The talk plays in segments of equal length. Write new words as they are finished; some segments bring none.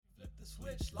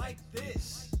switch like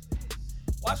this.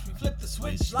 Watch me flip the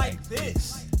switch like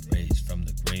this. Raised from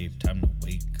the grave, time to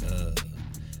wake up.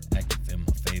 Active in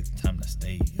my faith, time to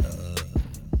stay up.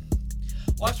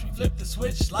 Watch me flip the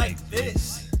switch like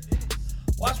this.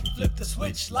 Watch me flip the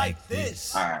switch like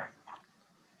this. All right.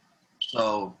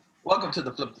 So, welcome to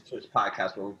the Flip the Switch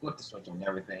podcast, where we flip the switch on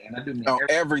everything. And I do mean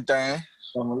everything.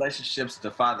 From relationships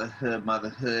to fatherhood,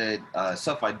 motherhood,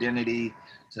 self-identity,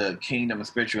 to kingdom and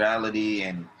spirituality,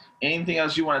 and anything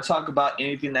else you want to talk about,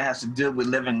 anything that has to do with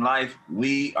living life,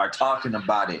 we are talking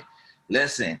about it.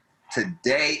 Listen,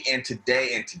 today,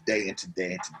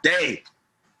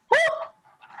 woo,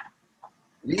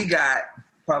 we got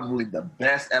probably the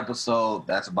best episode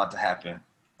that's about to happen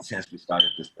since we started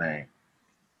this thing.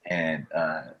 And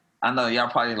I know y'all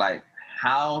probably like,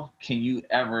 how can you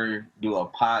ever do a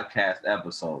podcast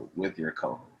episode with your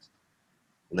co-host?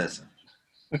 Listen,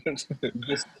 you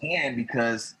just can,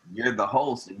 because you're the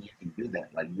host and you can do that.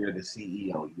 Like, you're the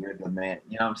CEO, you're the man.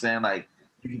 You know what I'm saying? Like,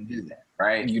 you can do that,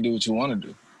 right? You do what you want to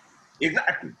do.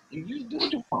 Exactly. You just do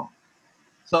what you want.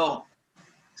 So,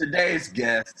 today's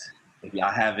guest, if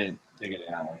y'all haven't figured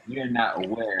it out, if you're not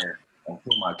aware of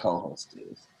who my co-host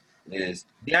is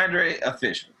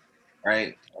DeandreOfficial,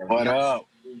 right? What up?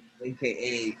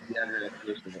 AKA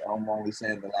DeandreOfficial. I'm only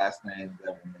saying the last name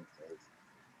that ever makes sense.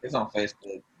 It's on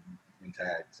Facebook and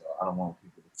tag, so I don't want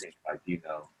people to think like, you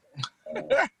know,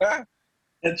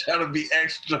 and trying to be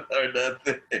extra or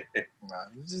nothing. Nah,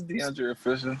 this is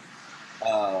DeandreOfficial.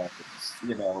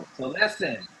 You know, so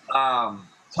listen,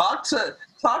 talk to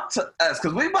us,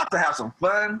 because we're about to have some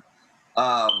fun.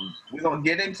 We're gonna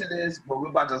get into this, but we're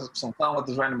about to have some fun with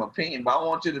this random opinion. But I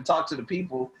want you to talk to the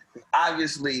people.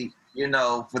 Obviously, you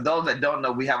know, for those that don't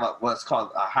know, we have what's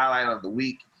called a highlight of the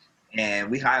week,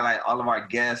 and we highlight all of our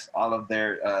guests, all of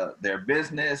their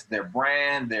business, their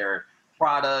brand, their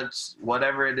products,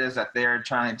 whatever it is that they're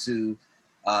trying to,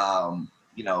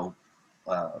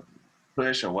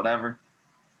 push or whatever.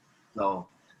 So,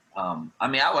 I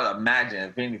mean, I would imagine,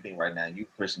 if anything, right now, you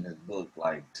pushing this book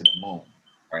like to the moon.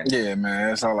 Right now. Yeah, man,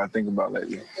 that's all I think about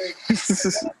lately.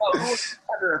 Who's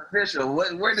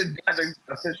DeandreOfficial? Where did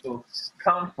DeandreOfficial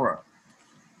come from?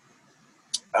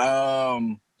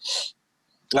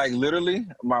 Like literally,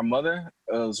 my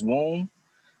mother's womb.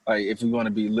 Like, if we're going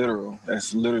to be literal,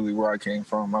 that's literally where I came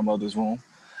from, my mother's womb.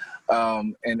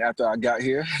 And after I got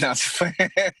here,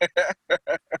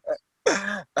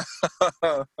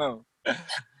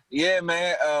 yeah,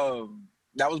 man.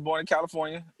 I was born in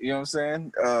California, you know what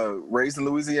I'm saying? Raised in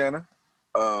Louisiana.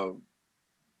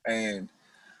 And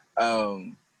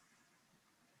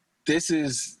this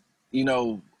is, you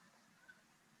know,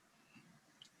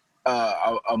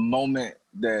 a moment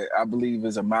that I believe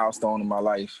is a milestone in my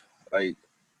life, like,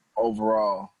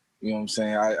 overall. You know what I'm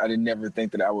saying? I didn't never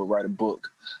think that I would write a book.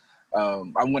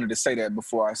 I wanted to say that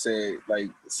before I said, like,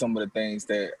 some of the things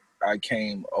that I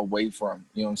came away from.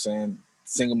 You know what I'm saying?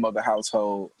 Single mother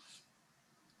household.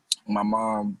 My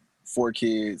mom, 4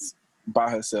 kids, by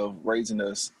herself, raising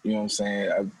us. You know what I'm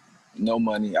saying? No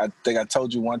money. I think I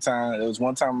told you one time, there was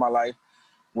one time in my life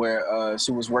where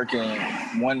she was working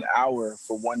 1 hour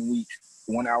for 1 week,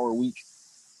 1 hour a week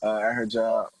at her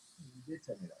job. You did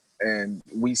tell me that. And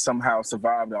we somehow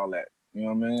survived all that. You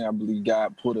know what I mean? I believe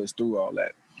God put us through all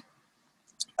that.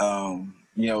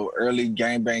 You know, early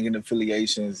gangbanging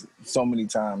affiliations, so many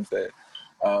times that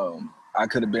I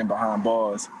could have been behind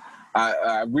bars.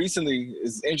 I recently,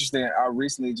 it's interesting, I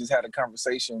recently just had a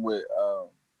conversation with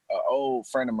an old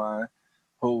friend of mine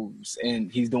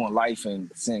he's doing life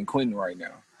in San Quentin right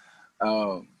now.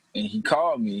 And he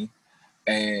called me,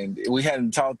 and we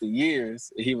hadn't talked in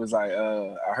years. He was like,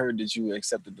 I heard that you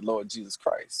accepted the Lord Jesus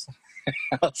Christ.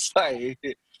 I was like,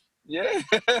 yeah,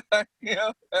 you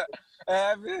know, I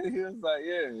haven't. He was like,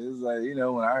 yeah. It was like, you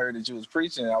know, when I heard that you was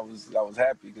preaching, I was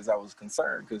happy, because I was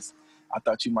concerned, because I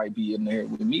thought you might be in there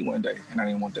with me one day, and I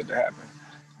didn't want that to happen.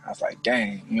 I was like,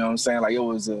 dang, you know what I'm saying? Like, it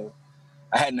was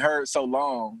I hadn't heard so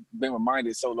long, been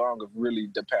reminded so long of really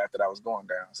the path that I was going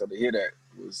down. So to hear that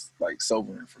was like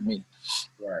sobering for me.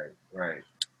 Right.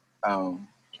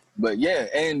 But yeah,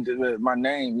 and my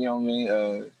name, you know what I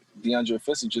mean?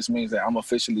 DeandreOfficial just means that I'm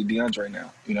officially DeAndre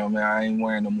now. You know what I mean? I ain't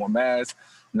wearing no more masks.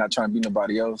 I'm not trying to be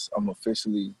nobody else. I'm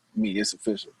officially me. It's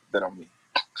official that I'm me.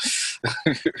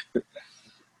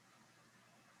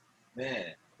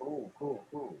 Man, cool.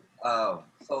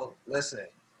 So listen,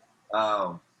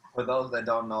 for those that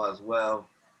don't know as well,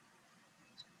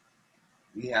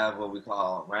 we have what we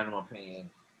call random opinion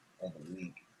of the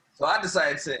week. So I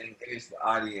decided to engage the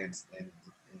audience and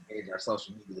engage our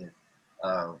social media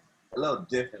a little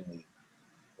differently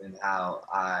than how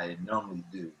I normally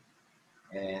do.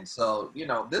 And so,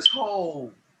 this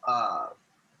whole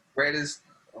greatest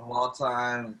of all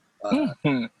time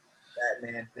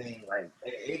Batman thing, like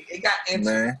it got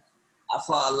interesting. Man. I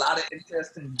saw a lot of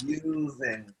interesting views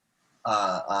and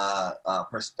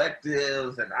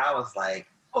perspectives, and I was like,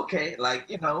 okay, like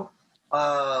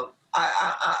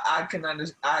I can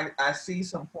understand. I see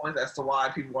some points as to why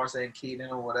people are saying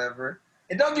Keaton or whatever.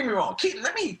 And don't get me wrong, Keaton.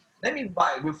 Let me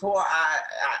buy before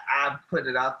I put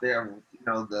it out there.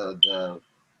 The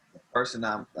person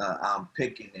I'm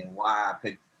picking and why I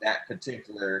picked that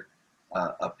particular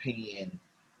opinion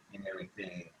and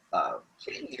everything.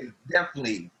 Keaton is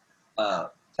definitely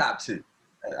top two.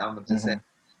 I'm gonna just say,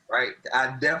 right?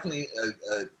 I definitely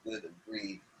would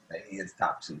agree that he is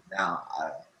top two. Now,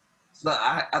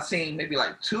 I've seen maybe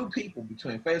like two people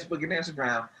between Facebook and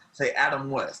Instagram say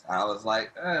Adam West. I was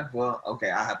like, well,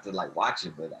 okay, I have to like watch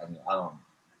it, but I mean, I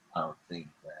don't think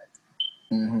that.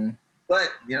 Mm-hmm. But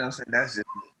you know what I'm saying? That's just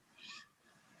me.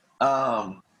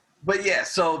 But yeah,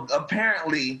 so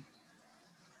apparently,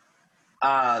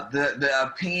 the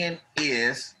opinion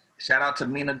is, shout out to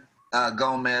Mina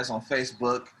Gomez on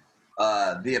Facebook.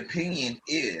 The opinion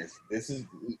is, this is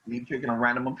me picking a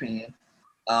random opinion,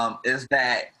 is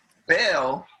that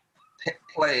Bell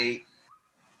played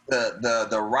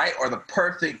the right or the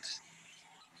perfect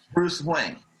Bruce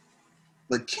Wayne,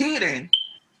 but Keaton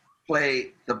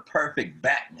played the perfect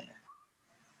Batman.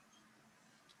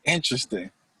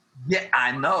 Interesting. Yeah,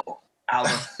 I know. I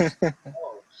was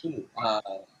oh shoot.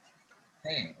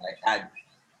 Dang,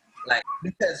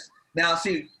 because now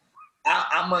see,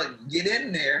 I'm gonna get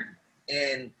in there,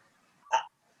 and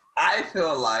I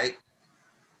feel like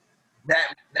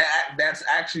that's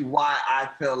actually why I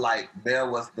feel like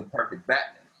Bale was the perfect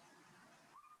Batman,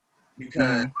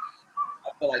 because I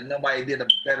feel like nobody did a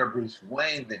better Bruce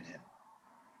Wayne than him,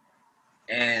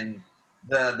 and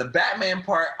the Batman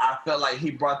part, I felt like he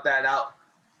brought that out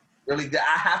really good.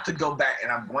 I have to go back,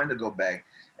 and I'm going to go back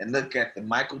and look at the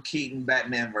Michael Keaton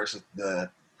Batman versus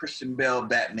the Christian Bale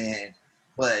Batman.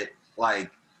 But like,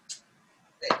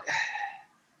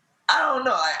 I don't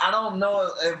know. I don't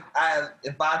know if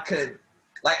I could,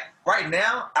 like, right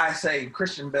now I say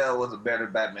Christian Bale was a better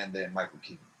Batman than Michael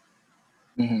Keaton.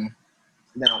 Mm-hmm.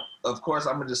 Now, of course,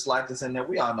 I'm gonna just slide this in there.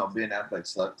 We all know Ben Affleck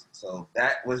sucked, so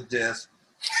that was just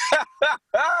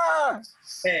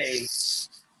hey.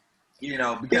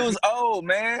 Because he was old,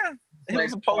 man. He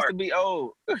was supposed to be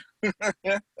old.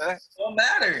 Don't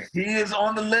matter. He is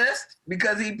on the list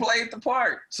because he played the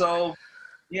part. So,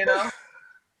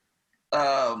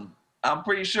 I'm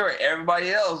pretty sure everybody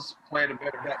else played a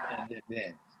better Batman than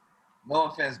Ben. No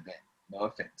offense, Ben. No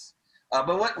offense. But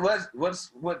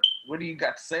what do you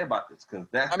got to say about this? Because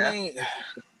that's the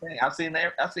thing. I've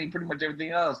seen pretty much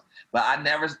everything else, but I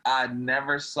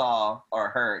never saw or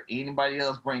heard anybody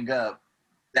else bring up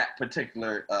that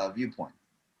particular viewpoint.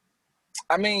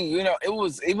 I mean, it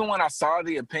was, even when I saw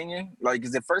the opinion, like,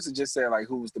 because at first it just said like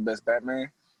who was the best Batman.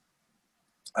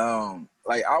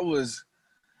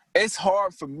 It's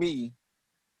hard for me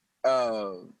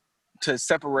to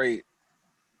separate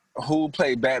who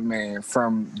played Batman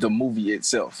from the movie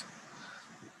itself.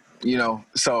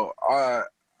 So I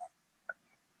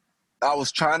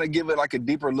was trying to give it like a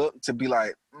deeper look to be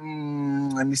like,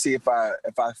 let me see if I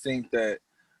think that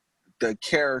the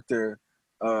character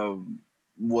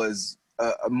was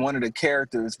one of the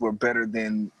characters were better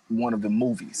than one of the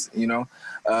movies.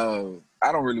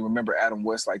 I don't really remember Adam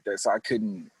West like that, so I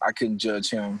couldn't judge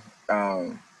him.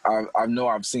 I know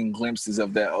I've seen glimpses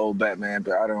of that old Batman,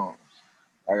 but I don't.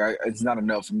 It's not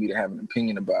enough for me to have an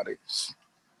opinion about it.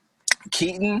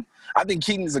 Keaton, I think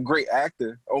Keaton is a great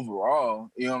actor overall.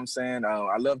 You know what I'm saying?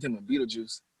 I loved him in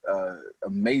Beetlejuice,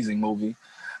 amazing movie.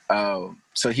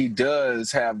 So he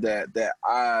does have that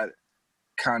odd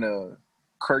kind of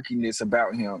quirkiness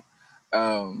about him.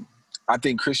 I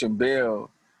think Christian Bale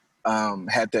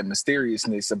had that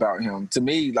mysteriousness about him. To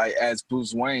me, like, as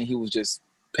Bruce Wayne, he was just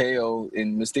pale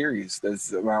and mysterious. I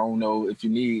don't know if you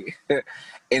need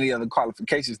any other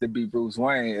qualifications to be Bruce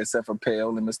Wayne except for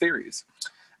pale and mysterious.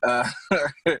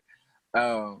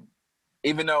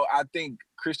 Even though I think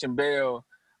Christian Bale,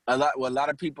 a lot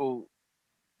of people,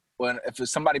 if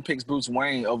somebody picks Bruce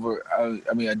Wayne over,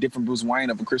 a different Bruce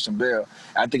Wayne over Christian Bale,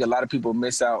 I think a lot of people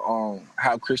miss out on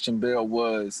how Christian Bale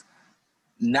was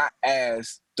not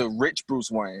as the rich Bruce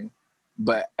Wayne,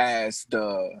 but as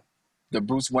the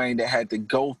Bruce Wayne that had to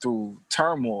go through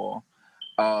turmoil.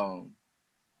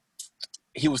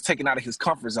 He was taken out of his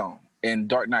comfort zone in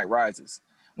Dark Knight Rises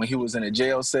when he was in a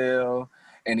jail cell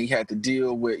and he had to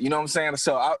deal with, you know what I'm saying?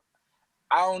 So I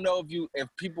don't know if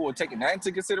people were taking that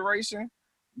into consideration,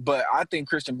 But I think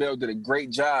Christian Bale did a great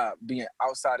job being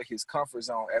outside of his comfort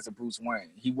zone as a Bruce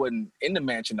Wayne. He wasn't in the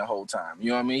mansion the whole time. You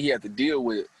know what I mean? He had to deal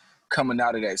with coming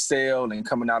out of that cell and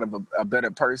coming out of a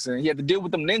better person. He had to deal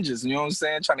with them ninjas, you know what I'm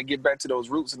saying? Trying to get back to those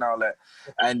roots and all that.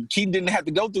 And Keaton didn't have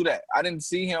to go through that. I didn't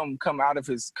see him come out of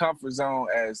his comfort zone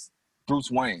as Bruce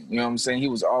Wayne. You know what I'm saying? He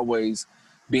was always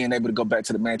being able to go back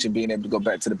to the mansion, being able to go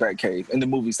back to the Batcave in the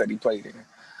movies that he played in.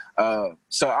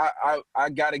 So I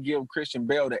got to give Christian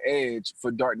Bale the edge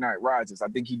for Dark Knight Rises. I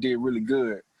think he did really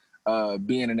good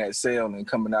being in that cell and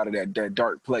coming out of that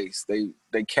dark place.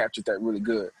 They captured that really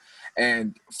good.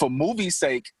 And for movie's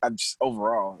sake, I saw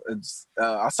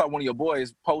one of your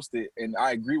boys post it, and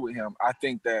I agree with him. I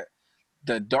think that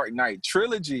the Dark Knight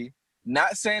trilogy,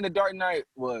 not saying the Dark Knight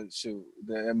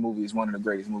that movie is one of the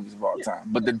greatest movies of all time,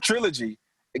 but the trilogy,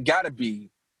 it got to be,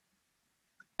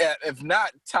 if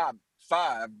not top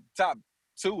 5, top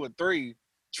 2 or 3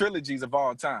 trilogies of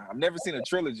all time. I've never seen a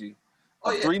trilogy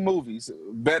of 3 movies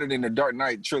better than the Dark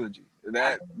Knight trilogy.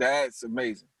 That's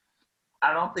amazing.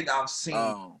 I don't think I've seen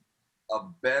a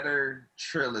better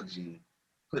trilogy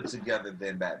put together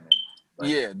than Batman.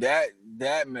 Yeah,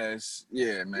 that mess.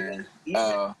 Yeah, man.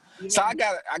 So I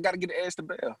gotta get an edge to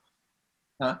Bale.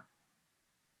 Huh?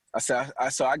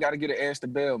 I got to get an edge to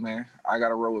Bale, man. I got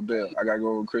to roll with Bale. I got to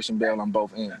go with Christian Bale on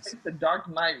both ends. I think the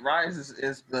Dark Knight Rises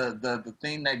is the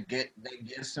thing that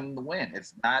gets him the win.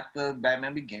 It's not the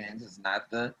Batman Begins. It's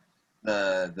not the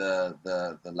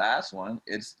last one.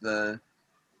 It's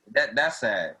that's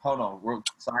sad. Hold on.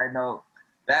 Side note.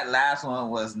 That last one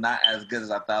was not as good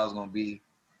as I thought it was gonna be.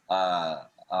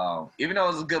 Even though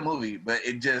it was a good movie, but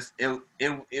it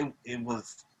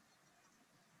was.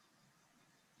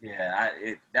 Yeah,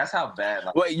 that's how bad.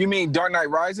 Wait, you mean Dark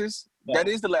Knight Rises? No. That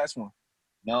is the last one.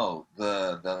 No,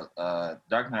 the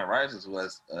Dark Knight Rises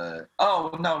was.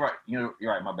 Oh no, right, you're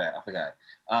right. My bad, I forgot.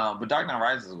 But Dark Knight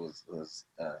Rises was.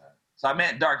 So I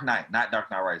meant Dark Knight, not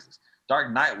Dark Knight Rises.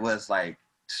 Dark Knight was like,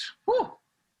 whew,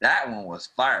 that one was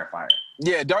fire.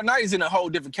 Yeah, Dark Knight is in a whole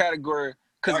different category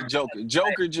because of Joker.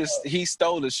 Joker he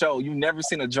stole the show. You've never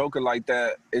seen a Joker like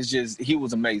that. It's just, he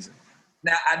was amazing.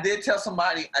 Now, I did tell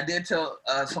somebody,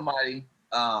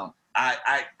 I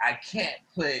can't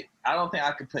put, I don't think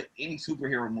I could put any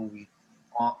superhero movie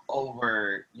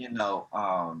over,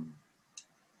 Endgame.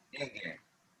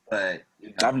 But,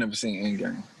 I've never seen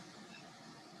Endgame.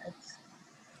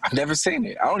 I've never seen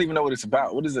it. I don't even know what it's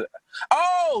about. What is it?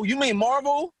 Oh, you mean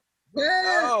Marvel?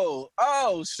 Yeah.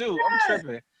 Oh, shoot. Yeah. I'm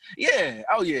tripping. Yeah.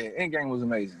 Oh, yeah. Endgame was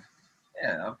amazing.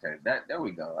 Yeah, okay. There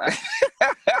we go.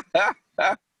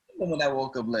 When I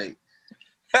woke up late.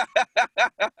 All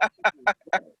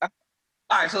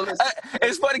right, so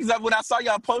it's funny because when I saw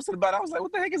y'all posted about it, I was like,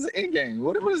 what the heck is an Endgame?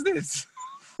 What is this?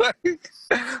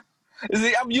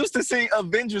 See, I'm used to seeing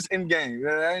Avengers Endgame.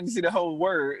 I didn't see the whole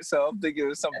word, so I'm thinking it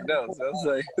was something else. I was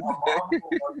like,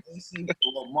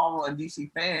 Marvel and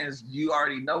DC fans, you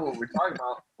already know what we're talking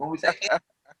about when we say Endgame.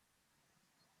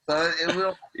 So it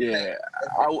will. Yeah,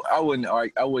 I wouldn't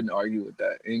argue with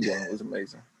that. Endgame was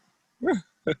amazing.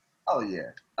 Oh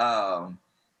yeah.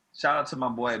 Shout out to my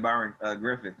boy Byron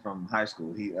Griffith from high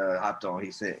school. He hopped on.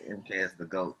 He said MK is the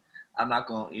GOAT. I'm not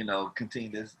gonna, continue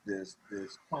this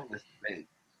pointless debate.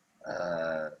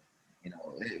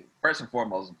 First and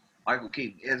foremost, Michael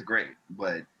Keaton is great,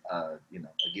 but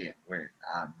again,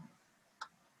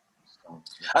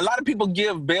 a lot of people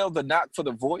give Bale the knock for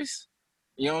the voice.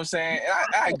 You know what I'm saying?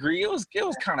 I agree. It was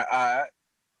kind of odd,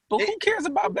 but who cares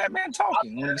about Batman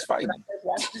talking when he's fighting?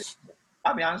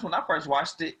 I'll be honest. When I first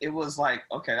watched it, it was like,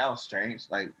 okay, that was strange,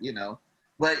 But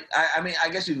I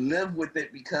guess you live with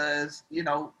it because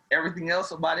everything else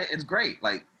about it is great.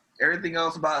 Like everything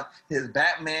else about his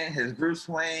Batman, his Bruce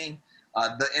Wayne,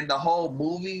 in the whole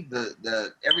movie,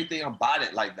 the everything about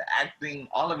it, like the acting,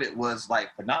 all of it was like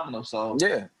phenomenal. So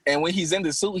yeah, and when he's in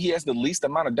the suit, he has the least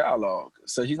amount of dialogue,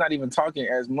 so he's not even talking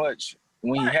as much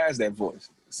when he has that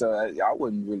voice. So I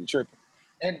wasn't really tripping.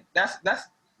 And that's.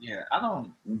 Yeah, I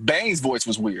don't. Bane's voice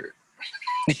was weird.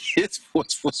 His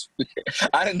voice was weird.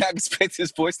 I did not expect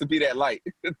his voice to be that light.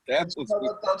 That was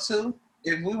weird. Though, too,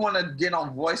 if we want to get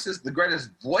on voices, the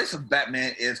greatest voice of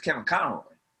Batman is Kevin Conroy.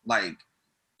 Like,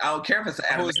 I don't care if it's an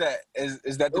anime. Who is that?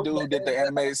 Is that the dude who did the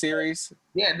animated series?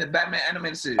 Yeah, the Batman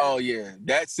animated series. Oh, yeah.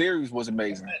 That series was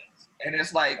amazing. And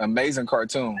it's like... amazing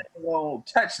cartoon. Won't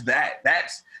touch that.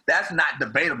 That's not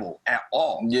debatable at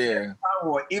all. Yeah.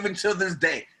 Even to this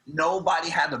day, nobody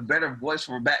had a better voice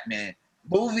for Batman,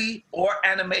 movie or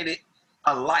animated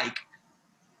alike.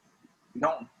 You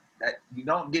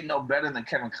don't get no better than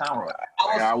Kevin Conroy.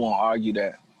 I won't argue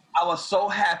that. I was so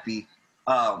happy,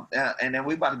 and then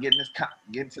we about to get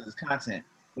into this content.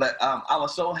 But I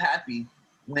was so happy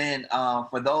when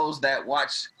for those that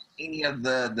watch any of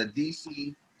the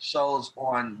DC shows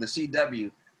on the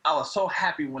CW, I was so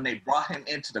happy when they brought him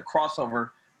into the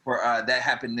crossover for that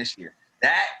happened this year.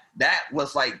 That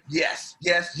was like yes,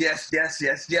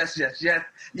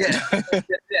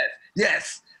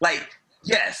 like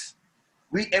yes.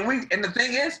 And the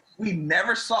thing is, we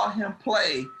never saw him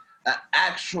play an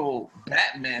actual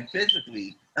Batman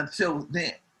physically until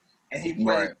then, and he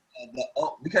played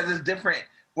because it's different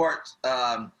for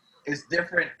it's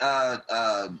different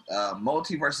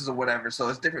multiverses or whatever. So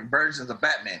it's different versions of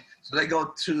Batman. So they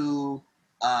go to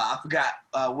I forgot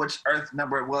which Earth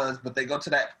number it was, but they go to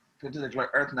that particular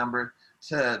Earth number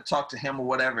to talk to him or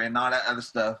whatever and all that other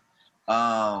stuff.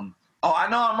 I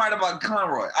know I'm right about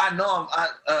Conroy. I know I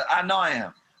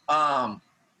am.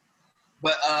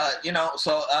 But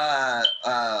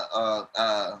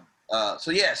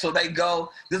so they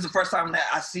go. This is the first time that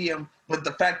I see him, but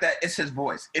the fact that it's his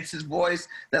voice.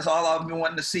 That's all I've been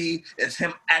wanting to see is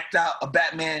him act out a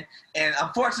Batman. And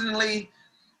unfortunately,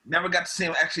 never got to see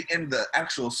him actually in the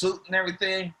actual suit and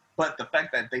everything. But the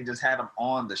fact that they just had him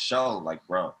on the show, like,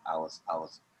 bro, I was,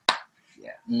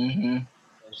 yeah. Mm-hmm.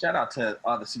 So shout out to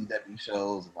all the CW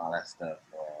shows and all that stuff.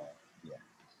 Yeah.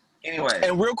 Anyway.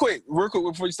 And real quick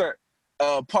before you start.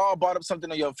 Paul brought up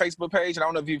something on your Facebook page, and I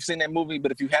don't know if you've seen that movie,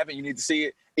 but if you haven't, you need to see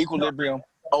it. Equilibrium.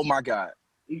 Oh my God.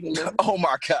 Equilibrium? Oh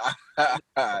my God.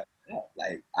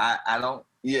 Like I don't.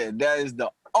 Yeah, that is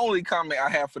the only comment I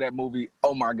have for that movie.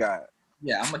 Oh my God.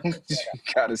 Yeah, I'm gonna. You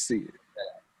gotta see it.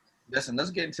 Listen,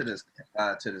 let's get into this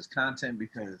content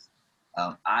because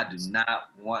I do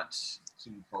not want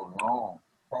to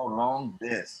prolong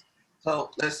this.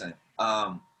 So listen,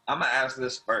 I'm gonna ask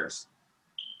this first.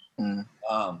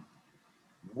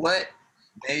 What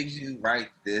made you write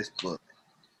this book?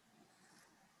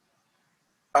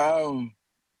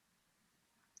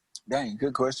 Dang,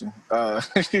 good question.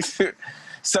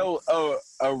 So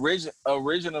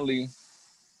originally,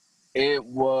 it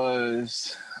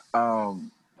was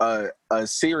a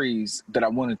series that I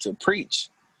wanted to preach.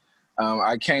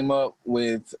 I came up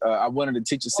with I wanted to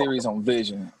teach a series on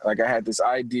vision. Like I had this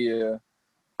idea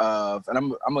of, and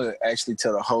I'm gonna actually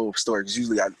tell the whole story because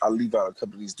usually I leave out a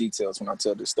couple of these details when I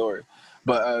tell the story.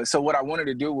 But so what I wanted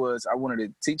to do was I wanted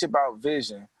to teach about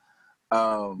vision,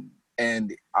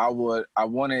 and I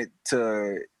wanted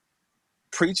to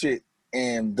preach it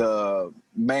in the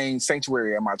main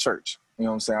sanctuary at my church. You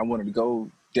know what I'm saying? I wanted to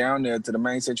go down there to the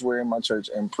main sanctuary in my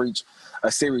church and preach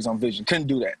a series on vision. Couldn't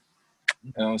do that.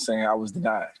 You know what I'm saying? I was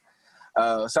denied.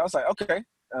 So I was like, okay,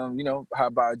 how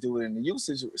about I do it in the youth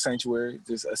sanctuary,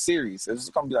 just a series. It's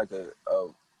going to be like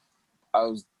I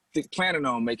was planning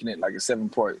on making it like a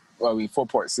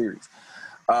 4-part series.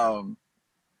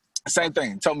 Same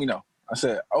thing, told me no. I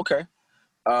said, okay.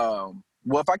 Well,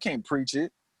 if I can't preach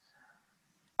it,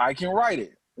 I can write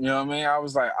it. You know what I mean? I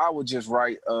was like, I would just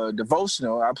write a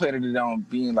devotional. I planned it on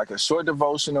being like a short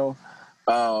devotional.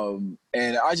 And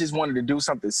I just wanted to do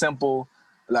something simple,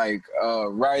 like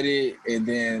write it and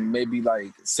then maybe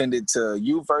like send it to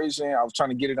U version. I was trying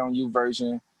to get it on U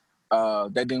version.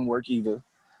 That didn't work either.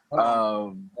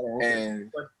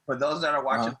 And for those that are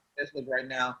watching Facebook right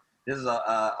now, this is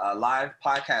a live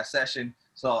podcast session.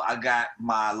 So I got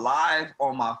my live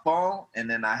on my phone, and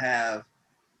then I have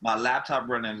my laptop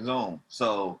running Zoom.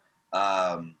 So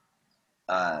y'all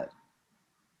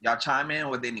chime in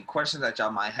with any questions that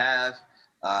y'all might have.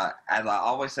 As I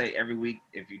always say every week,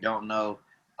 if you don't know,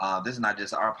 this is not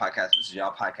just our podcast, this is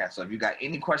y'all podcast. So if you got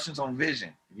any questions on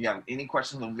vision,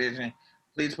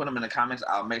 please put them in the comments.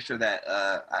 I'll make sure that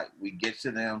we get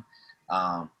to them.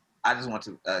 I just want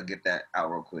to get that out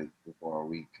real quick before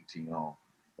we continue on.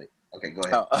 Okay, go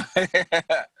ahead.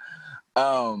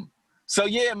 So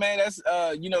yeah, man, that's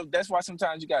that's why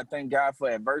sometimes you gotta thank God for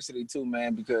adversity too,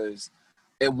 man, because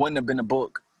it wouldn't have been a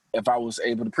book if I was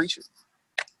able to preach it.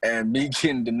 And me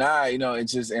getting denied,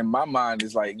 it's just in my mind,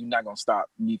 it's like, you're not gonna stop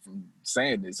me from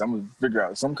saying this. I'm gonna figure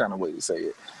out some kind of way to say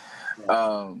it.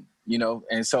 Yeah.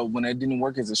 And so when it didn't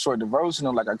work as a short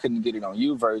devotional, like I couldn't get it on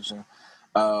U version,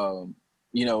 Elance,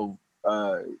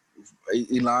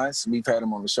 we've had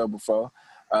him on the show before.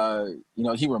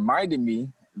 He reminded me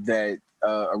that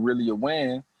Aurelia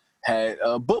Wan had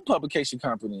a book publication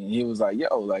company, and he was like,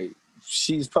 "Yo, like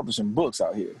she's publishing books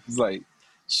out here." He's like,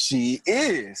 "She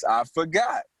is." I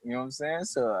forgot. You know what I'm saying?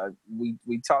 So we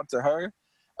talked to her.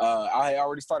 I had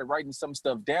already started writing some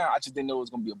stuff down. I just didn't know it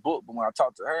was gonna be a book. But when I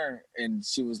talked to her, and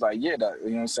she was like, "Yeah, that, you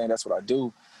know what I'm saying? That's what I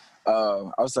do."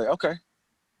 I was like, "Okay,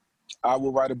 I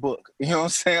will write a book." You know what I'm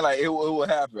saying? Like it will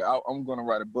happen. I'm gonna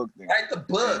write a book then. Write the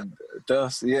book. And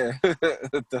thus, yeah,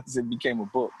 thus it became a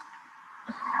book.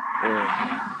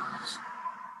 Yeah.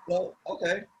 All Well,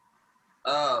 okay.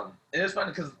 And it's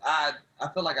funny because I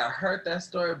feel like I heard that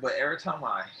story, but every time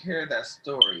I hear that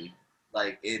story,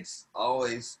 like it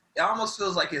almost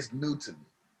feels like it's new to me.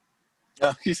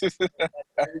 Every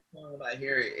time when I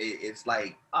hear it, it's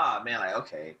like, ah, man, like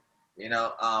okay,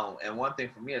 And one thing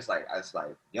for me is like, it's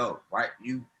like, yo, right,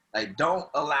 you like don't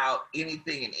allow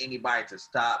anything and anybody to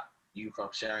stop you from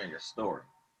sharing your story,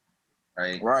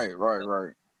 right? Right, right,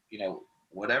 right. You know,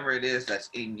 whatever it is that's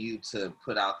in you to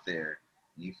put out there,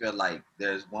 you feel like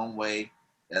there's one way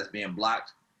that's being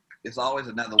blocked. It's always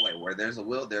another way. Where there's a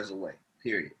will, there's a way.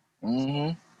 Period.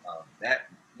 Mm-hmm. That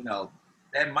you know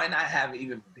that might not have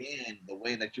even been the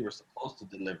way that you were supposed to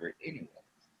deliver it anyway.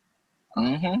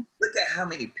 Mm-hmm. Look at how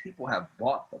many people have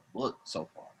bought the book so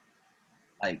far.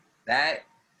 Like that.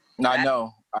 I That's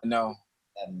know. I know.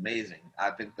 amazing.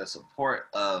 I think the support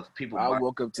of people I buying.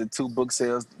 woke up to 2 book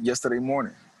sales yesterday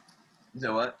morning. You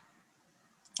know what?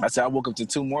 I said I woke up to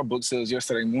 2 more book sales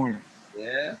yesterday morning.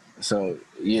 Yeah. So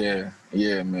yeah,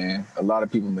 man. A lot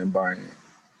of people been buying it.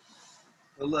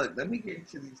 So look, let me get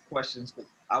into these questions because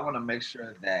I want to make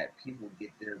sure that people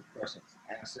get their questions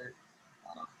answered.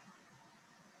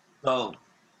 Um,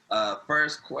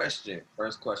 first question.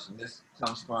 First question. This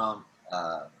comes from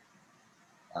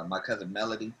my cousin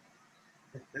Melody.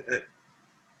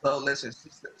 So listen, she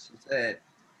said,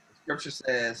 the scripture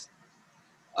says,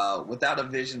 "Without a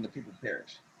vision, the people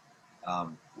perish."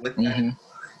 With that, Mm-hmm.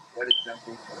 what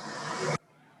examples of your vision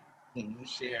can you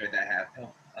share that have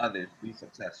helped others be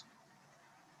successful?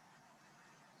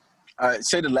 All right,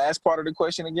 say the last part of the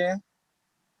question again,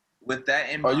 With that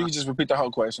in or you mind, can just repeat the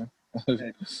whole question.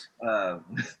 uh,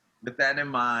 with that in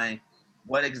mind,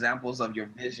 what examples of your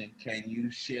vision can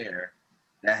you share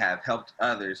that have helped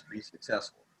others be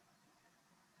successful?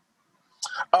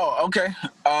 Oh, okay.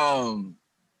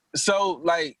 So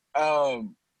like, I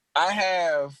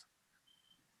have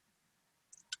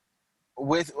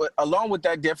with along with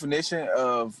that definition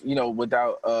of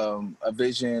without a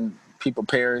vision, people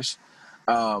perish.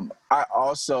 I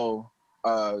also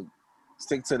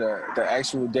stick to the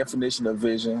actual definition of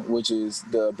vision, which is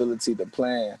the ability to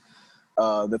plan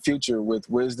the future with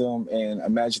wisdom and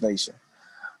imagination.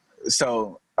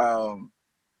 So, and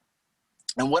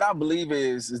what I believe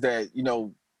is that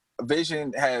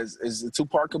vision is a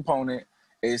 2-part component.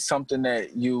 It's something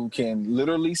that you can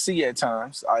literally see at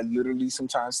times. I literally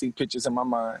sometimes see pictures in my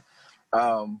mind,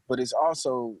 but it's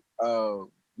also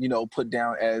put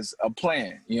down as a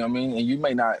plan. You know what I mean? And you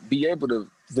may not be able to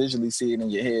visually see it in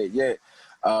your head yet,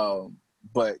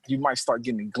 but you might start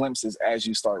getting glimpses as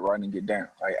you start writing it down,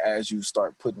 like as you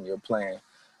start putting your plan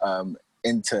um,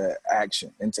 into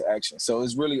action. So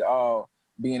it's really all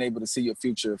being able to see your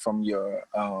future from your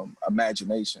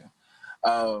imagination.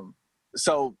 Um,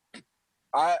 so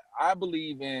I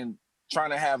believe in trying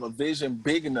to have a vision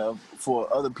big enough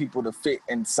for other people to fit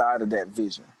inside of that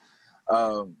vision.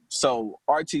 So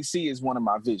RTC is one of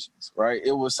my visions, right?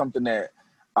 It was something that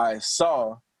I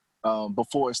saw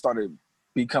before it started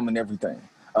becoming everything.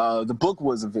 The book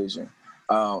was a vision.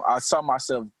 I saw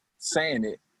myself saying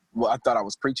it. Well, I thought I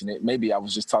was preaching it. Maybe I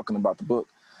was just talking about the book.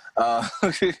 Uh,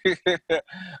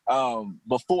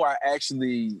 before I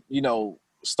actually,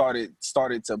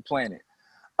 started to plan it.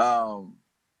 Um,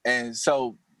 and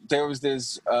so there was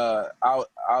this. I'll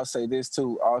say this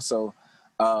too. Also,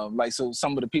 like so,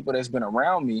 some of the people that's been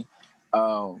around me,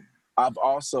 I've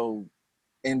also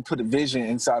put a vision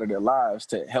inside of their lives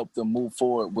to help them move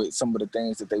forward with some of the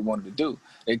things that they wanted to do.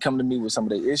 They come to me with some of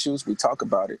their issues. We talk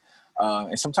about it,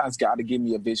 and sometimes God to give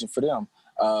me a vision for them.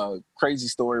 Crazy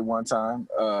story one time.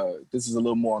 This is a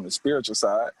little more on the spiritual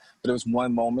side, but there was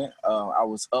one moment. I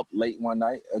was up late one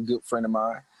night. A good friend of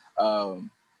mine.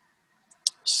 Um,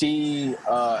 she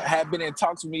had been in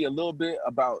talks with me a little bit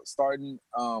about starting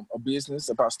a business,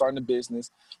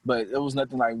 but it was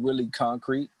nothing like really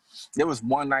concrete. There was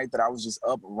one night that I was just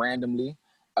up randomly,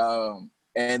 and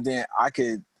then I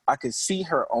could see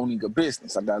her owning a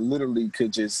business. Like I literally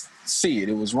could just see it.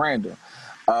 It was random.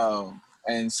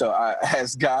 And so I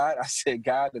asked God, I said,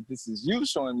 God, if this is you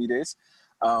showing me this,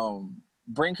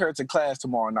 bring her to class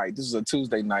tomorrow night. This is a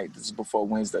Tuesday night. This is before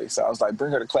Wednesday. So I was like,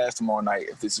 bring her to class tomorrow night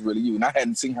if this is really you. And I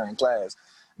hadn't seen her in class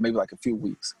maybe like a few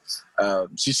weeks.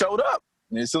 She showed up.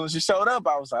 And as soon as she showed up,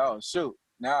 I was like, oh, shoot.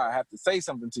 Now I have to say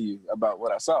something to you about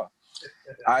what I saw.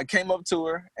 I came up to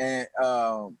her and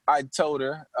I told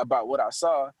her about what I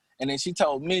saw. And then she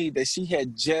told me that she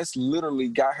had just literally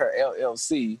got her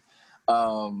LLC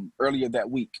earlier that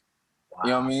week. You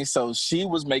know what I mean? So she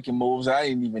was making moves. I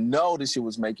didn't even know that she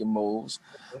was making moves.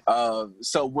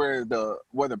 So where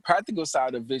the practical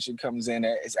side of vision comes in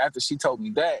at is after she told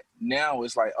me that, now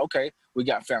it's like, okay, we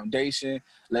got foundation.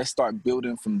 Let's start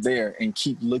building from there and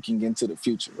keep looking into the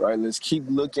future, right? Let's keep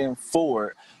looking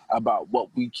forward about what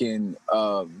we can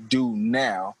do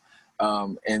now.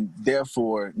 And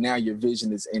therefore, now your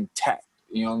vision is intact.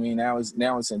 You know what I mean? Now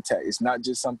it's intact. It's not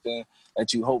just something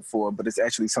that you hope for, but it's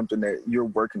actually something that you're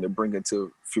working to bring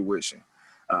into fruition.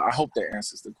 I hope that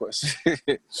answers the question.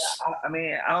 I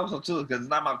mean, I hope so too, because it's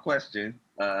not my question.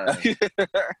 Get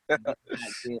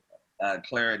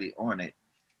clarity on it.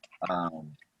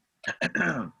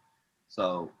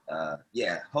 So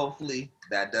yeah, hopefully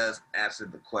that does answer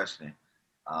the question.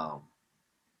 For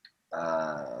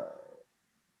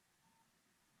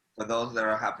those that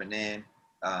are hopping in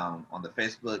on the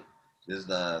Facebook, this is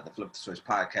the Flip the Switch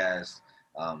podcast.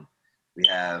 We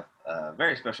have a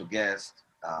very special guest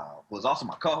who is also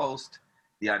my co-host,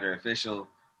 DeandreOfficial,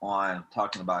 on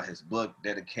talking about his book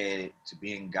dedicated to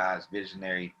being God's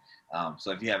visionary.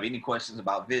 So if you have any questions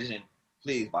about vision,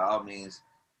 please, by all means,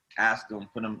 ask them,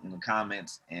 put them in the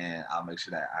comments, and I'll make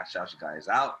sure that I shout you guys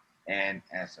out and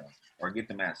answer them, or get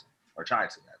them answered, or try to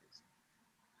at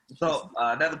least. So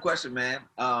another question, man.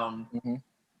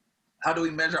 How do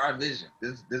we measure our vision?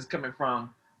 This is coming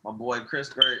from my boy Chris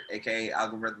Burt, aka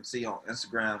Algorithm C on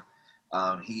Instagram.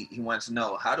 He wants to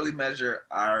know, how do we measure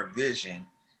our vision,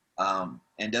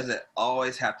 and does it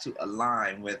always have to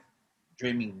align with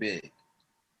dreaming big?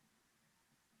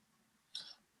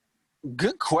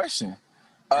 Good question.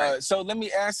 Right. So let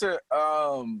me answer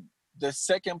the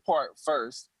second part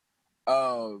first.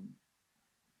 So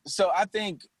I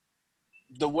think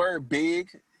the word big,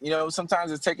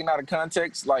 sometimes it's taken out of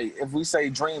context. Like if we say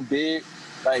dream big,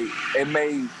 like it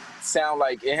may sound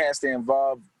like it has to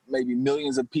involve maybe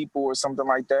millions of people or something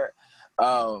like that.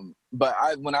 But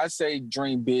when I say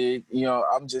dream big,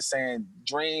 I'm just saying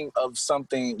dream of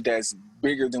something that's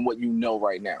bigger than what you know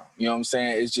right now. You know what I'm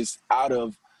saying? It's just out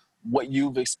of what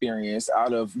you've experienced,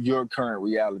 out of your current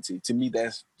reality. To me,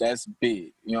 that's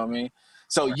big. You know what I mean?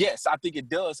 So yes, I think it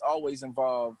does always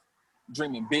involve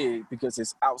dreaming big because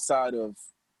it's outside of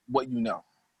what you know.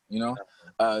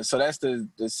 So that's the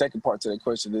second part to that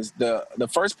question. Is the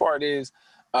first part is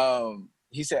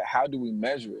he said, how do we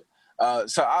measure it?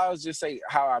 So I'll just say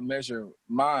how I measure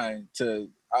mine.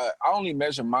 I only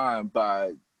measure mine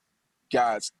by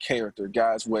God's character,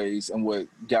 God's ways, and what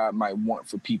God might want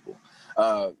for people.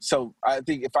 So I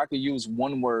think if I could use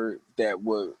one word that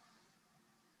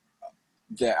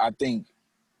I think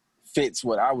fits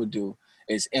what I would do,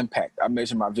 is impact. I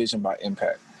measure my vision by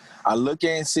impact. I look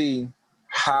and see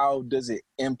how does it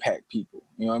impact people.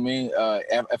 You know what I mean?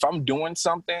 If I'm doing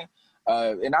something,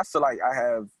 and I feel like I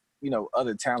have,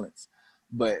 other talents,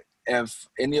 but if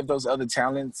any of those other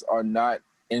talents are not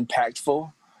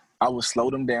impactful, I will slow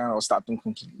them down or stop them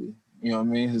completely. You know what I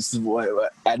mean? This is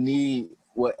what I need.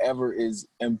 Whatever is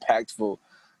impactful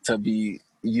to be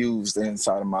used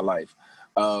inside of my life.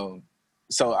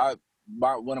 So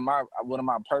one of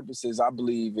my purposes, I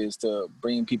believe, is to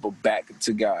bring people back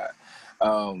to God,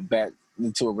 back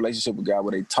into a relationship with God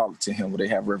where they talk to Him, where they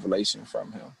have revelation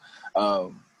from Him.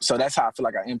 So that's how I feel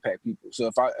like I impact people. So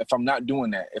if I'm not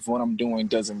doing that, if what I'm doing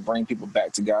doesn't bring people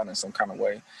back to God in some kind of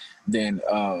way, then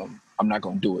I'm not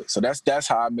going to do it. So that's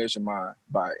how I measure mine,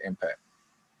 by impact.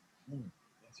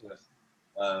 Interesting.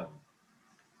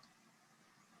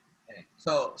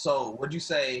 So would you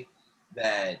say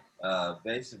that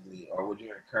basically, or would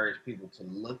you encourage people to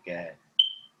look at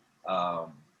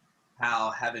how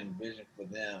having vision for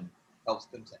them helps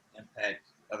them to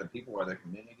impact other people or their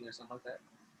community or something like that?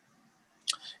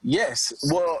 Yes.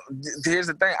 Well, here's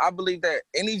the thing. I believe that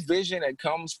any vision that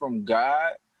comes from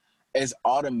God is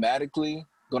automatically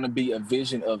going to be a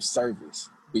vision of service,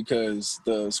 because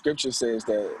the scripture says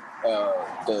that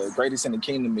the greatest in the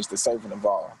kingdom is the servant of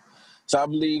all. So I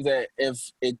believe that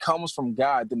if it comes from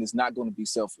God, then it's not going to be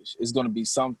selfish. It's going to be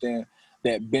something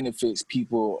that benefits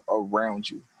people around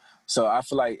you. So I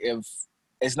feel like if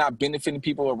it's not benefiting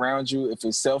people around you, if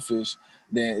it's selfish,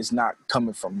 then it's not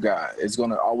coming from God. It's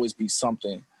going to always be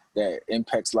something that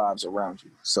impacts lives around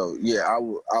you. So yeah, I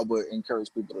would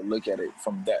encourage people to look at it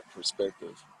from that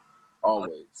perspective,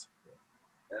 always.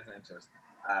 That's interesting.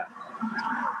 I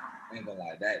ain't gonna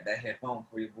lie, that hit home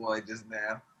for you, boy, just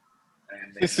now.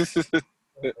 And then,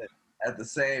 at the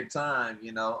same time,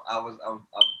 I'm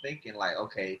thinking like,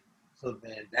 okay, so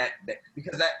then that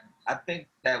because that I think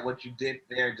that what you did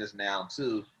there just now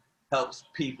too helps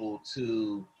people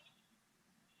to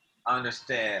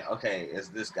understand, okay, is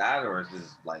this God or is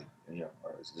this like,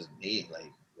 or is this me?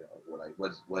 Like, like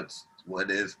what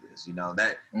is this? You know,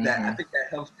 that I think that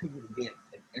helps people to get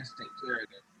an instant clarity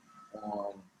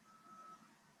on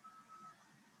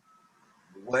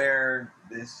where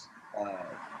this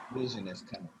vision is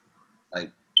coming.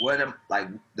 Like like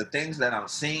the things that I'm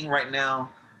seeing right now.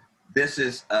 This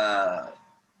is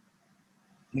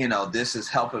this is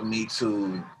helping me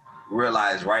to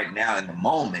realize right now in the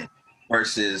moment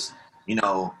versus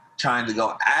trying to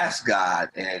go ask God.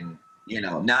 And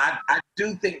now I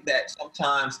do think that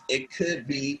sometimes it could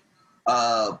be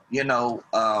a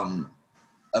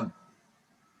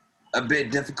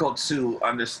bit difficult to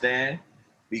understand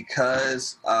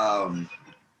because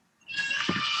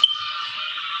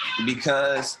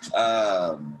because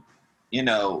you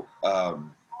know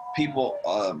people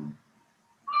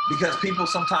because people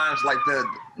sometimes like the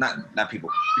not people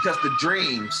because the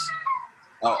dreams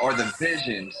or the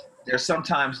visions, they're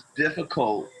sometimes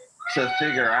difficult to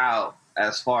figure out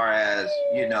as far as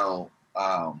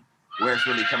where it's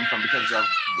really coming from because of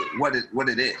what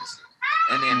it is,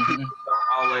 and then people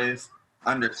don't always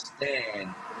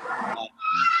understand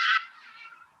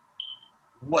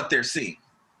what they're seeing.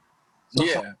 So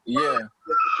it's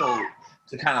difficult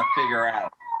to kind of figure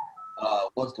out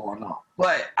what's going on.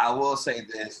 But I will say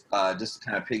this, just to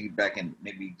kind of piggyback and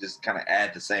maybe just kind of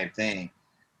add the same thing.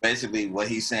 Basically, what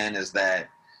he's saying is that,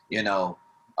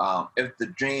 if the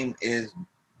dream is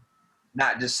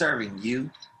not just serving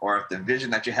you, or if the vision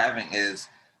that you're having is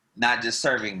not just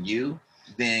serving you,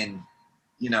 then,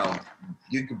 you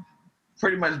can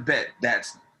pretty much bet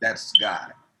that's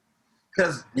God.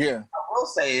 Because I will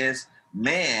say is,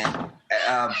 man,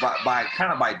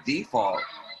 by default,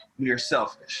 we are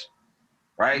selfish,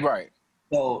 right? Right.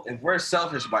 So if we're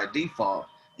selfish by default,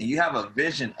 and you have a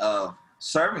vision of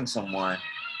serving someone,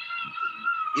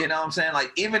 you know what I'm saying?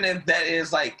 Like, even if that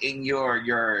is like in your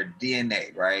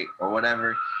DNA, right, or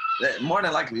whatever, more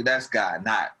than likely that's God,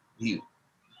 not you,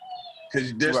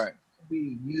 because there's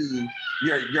you.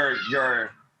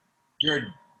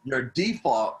 Your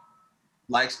default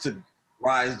likes to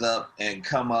rise up and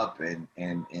come up and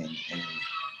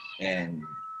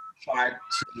try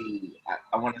to,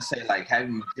 I want to say, like, have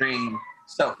you dream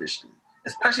selfishly,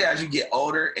 especially as you get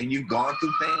older and you've gone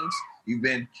through things.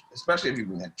 Especially if you've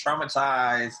been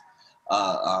traumatized,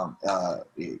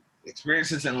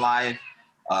 experiences in life.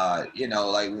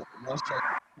 Like most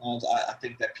times I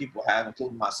think that people have,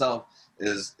 including myself,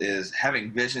 is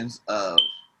having visions of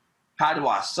how do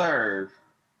I serve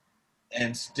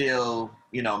and still,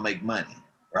 make money,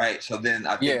 right? So then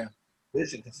I think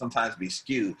vision can sometimes be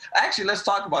skewed. Actually, let's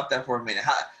talk about that for a minute.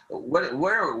 What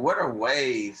are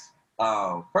ways?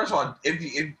 First of all, if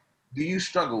do you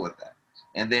struggle with that?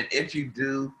 And then if you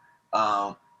do,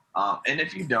 and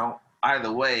if you don't,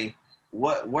 either way,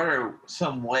 what are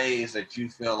some ways that you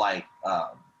feel like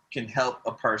can help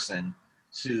a person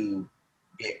to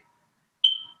get?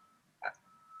 I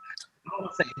don't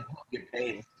want to say get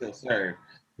paid and still serve,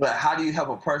 but how do you help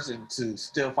a person to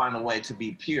still find a way to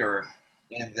be pure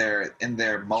in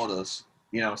their motives?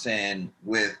 You know what I'm saying,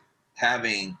 with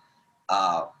having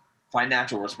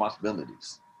financial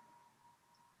responsibilities.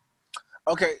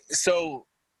 Okay, so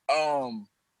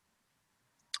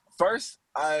first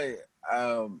I'm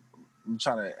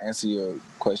trying to answer your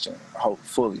question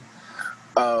hopefully.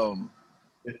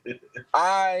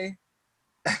 I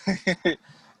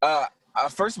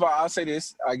first of all, I'll say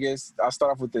this. I guess I'll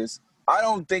start off with this. I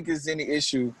don't think there's any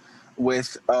issue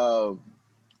with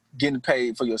getting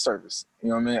paid for your service. You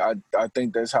know what I mean? I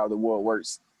think that's how the world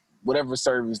works. Whatever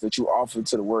service that you offer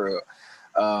to the world,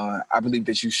 I believe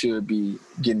that you should be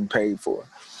getting paid for.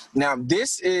 Now,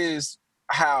 this is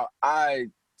how I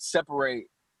separate,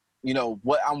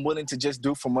 what I'm willing to just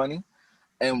do for money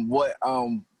and what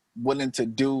I'm willing to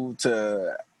do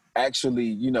to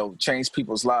actually, change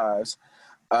people's lives.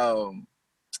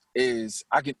 Is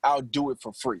I'll do it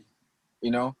for free.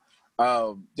 There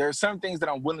are some things that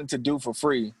I'm willing to do for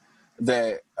free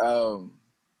that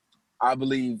I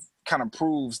believe kind of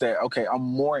proves that, okay, I'm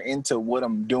more into what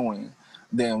I'm doing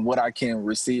than what I can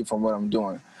receive from what I'm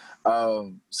doing.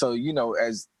 So,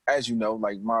 as you know,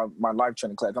 like my life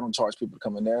training class, I don't charge people to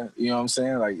come in there. You know what I'm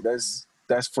saying? Like that's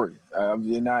free.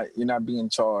 You're not being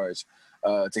charged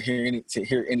to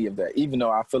hear any of that, even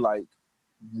though I feel like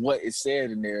what is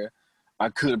said in there, I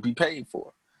could be paid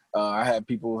for. I have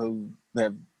people who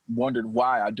have wondered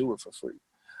why I do it for free.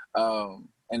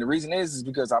 And the reason is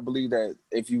because I believe that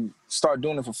if you start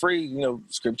doing it for free,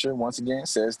 scripture once again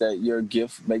says that your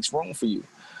gift makes room for you.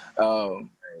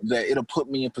 That it'll put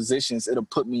me in positions, it'll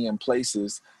put me in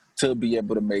places to be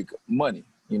able to make money,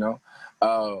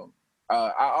 I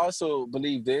also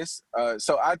believe this.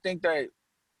 So I think that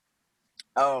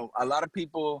A lot of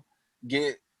people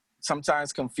get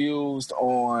sometimes confused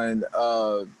on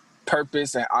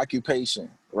purpose and occupation,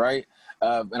 right?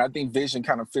 And I think vision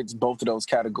kind of fits both of those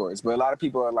categories. But a lot of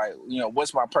people are like,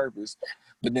 what's my purpose?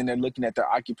 But then they're looking at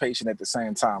their occupation at the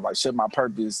same time. Like, should my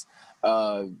purpose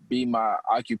be my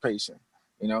occupation?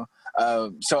 You know?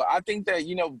 So I think that,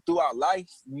 throughout life,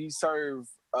 we serve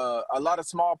a lot of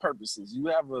small purposes. You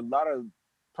have a lot of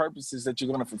purposes that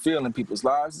you're going to fulfill in people's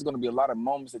lives. There's going to be a lot of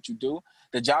moments that you do.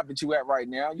 The job that you at right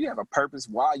now, you have a purpose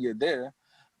while you're there,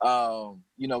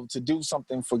 to do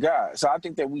something for God. So I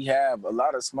think that we have a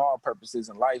lot of small purposes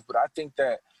in life, but I think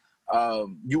that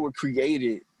you were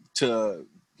created to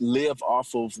live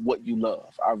off of what you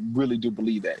love. I really do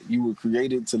believe that. You were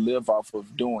created to live off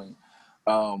of doing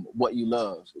what you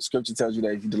love. Scripture tells you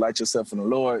that if you delight yourself in the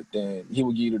Lord, then he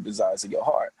will give you the desires of your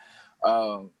heart.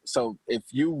 So if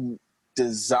you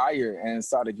desire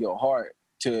inside of your heart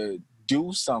to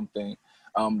do something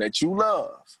that you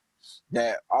love,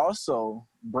 that also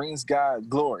brings God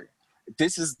glory.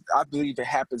 I believe it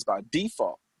happens by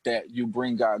default, that you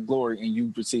bring God glory and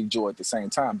you receive joy at the same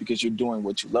time because you're doing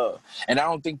what you love. And I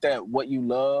don't think that what you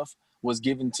love was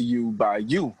given to you by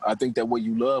you. I think that what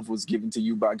you love was given to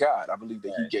you by God. I believe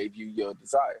that he gave you your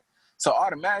desire. So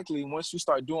automatically, once you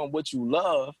start doing what you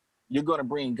love, you're going to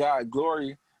bring God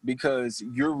glory because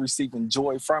you're receiving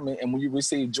joy from it. And when you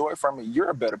receive joy from it, you're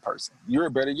a better person. You're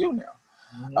a better you now.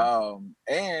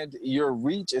 And your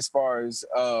reach as far as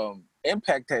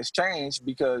impact has changed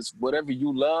because whatever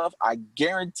you love, I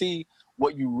guarantee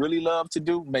what you really love to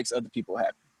do makes other people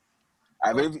happy.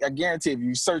 I guarantee if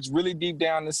you search really deep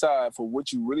down inside for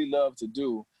what you really love to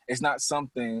do, it's not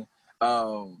something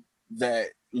that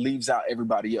leaves out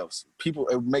everybody else.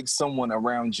 It makes someone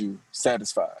around you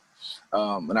satisfied.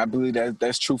 And I believe that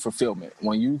that's true fulfillment.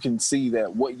 When you can see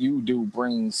that what you do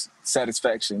brings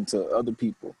satisfaction to other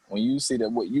people, when you see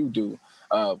that what you do,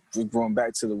 going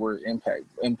back to the word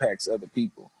impacts other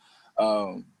people,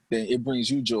 then it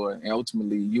brings you joy, and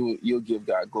ultimately you'll give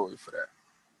God glory for that.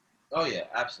 Oh yeah,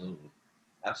 absolutely.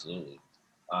 And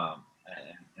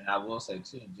I will say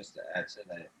too, just to add to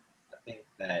that, I think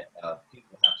that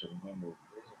people have to remember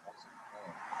vision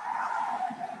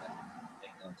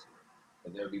is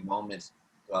but there'll be moments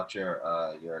throughout your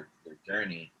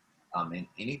journey, in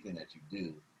anything that you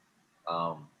do,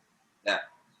 that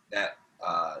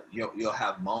you'll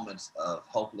have moments of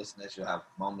hopelessness, you'll have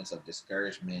moments of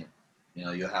discouragement,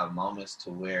 you'll have moments to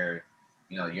where,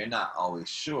 you're not always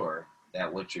sure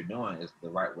that what you're doing is the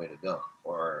right way to go,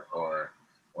 or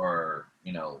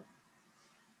the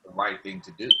right thing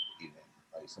to do. Even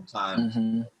like sometimes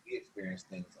we experience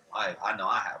things in life. I know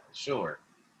I have for sure.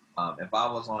 If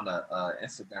I was on a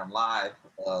Instagram live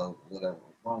with a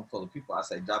room full of people, I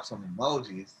say drop some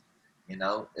emojis. If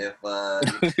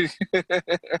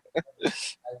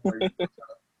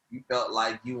you felt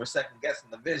like you were second guessing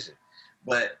the vision,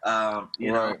 but I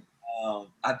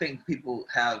think people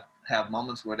have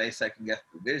moments where they second guess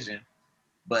the vision,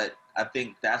 but I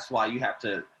think that's why you have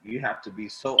to be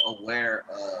so aware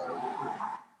of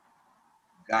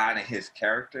God and his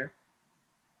character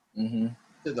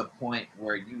to the point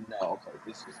where okay,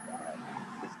 this is God,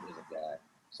 this is a God.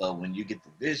 So when you get the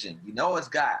vision, it's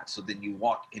God. So then you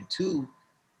walk into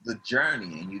the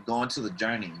journey, and you go into the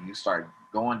journey, and you start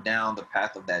going down the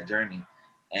path of that journey,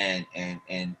 and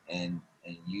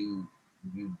you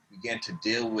begin to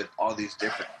deal with all these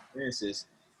different experiences,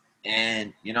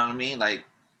 and you know what I mean, like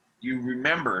you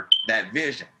remember that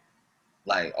vision,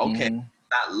 like okay,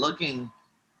 not looking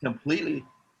completely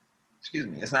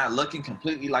it's not looking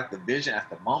completely like the vision at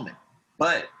the moment,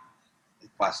 but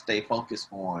if I stay focused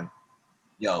on,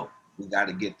 we got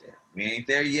to get there. We ain't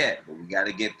there yet, but we got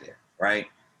to get there, right?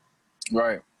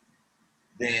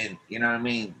 Then you know what I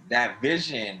mean, that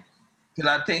vision, because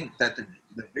I think that the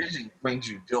vision brings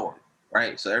you joy,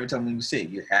 right? So every time you see it,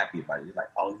 you're happy about it. You're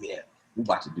like, oh yeah, we're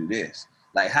about to do this.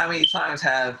 Like how many times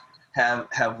have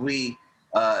we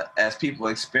as people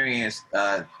experienced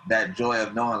that joy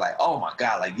of knowing, like, oh my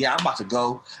God, like yeah, I'm about to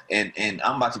go and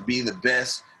I'm about to be the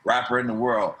best rapper in the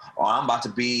world, or I'm about to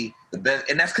be the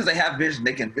best, and that's because they have vision.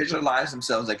 They can visualize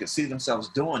themselves, they can see themselves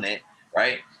doing it,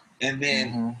 right? And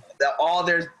then all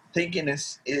they're thinking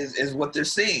is what they're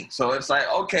seeing. So it's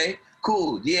like, okay,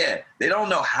 cool, yeah. They don't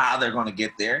know how they're going to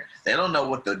get there. They don't know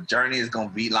what the journey is going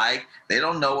to be like. They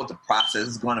don't know what the process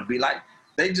is going to be like.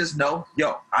 They just know,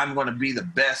 I'm going to be the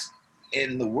best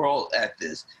in the world at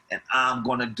this, and I'm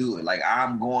going to do it. Like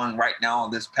I'm going right now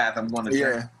on this path. I'm going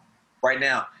to right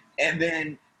now. And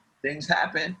then things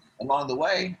happen along the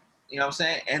way, you know what I'm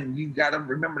saying? And you got to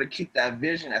remember to keep that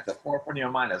vision at the forefront of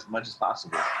your mind as much as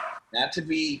possible. Not to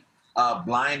be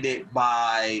blinded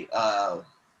by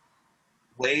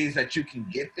ways that you can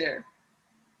get there,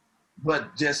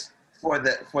 but just for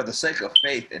the sake of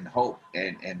faith and hope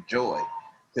and joy,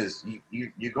 because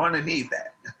you're going to need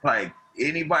that. Like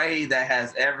anybody that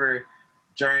has ever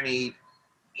journeyed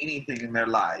anything in their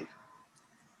life,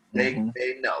 they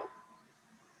know.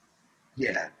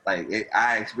 Yeah, like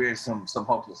I experienced some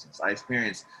hopelessness. I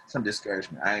experienced some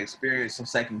discouragement. I experienced some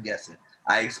second guessing.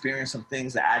 I experienced some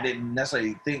things that I didn't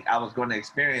necessarily think I was going to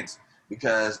experience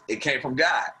because it came from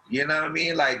God. You know what I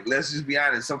mean? Like, let's just be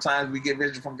honest. Sometimes we get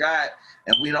vision from God,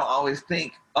 and we don't always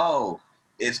think, oh,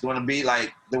 it's going to be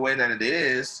like the way that it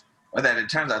is, or that it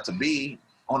turns out to be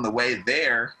on the way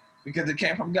there, because it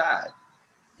came from God.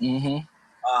 Mm-hmm.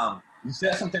 You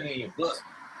said something in your book.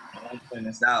 I want to point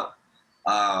this out.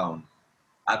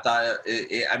 I thought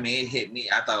it hit me.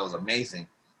 I thought it was amazing.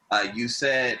 You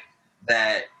said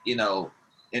that,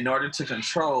 in order to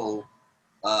control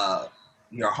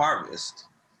your harvest,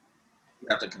 you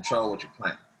have to control what you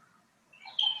plant.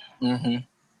 Mm-hmm.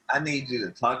 I need you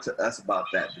to talk to us about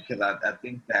that, because I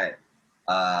think that,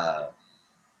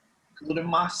 including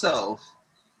myself,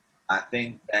 I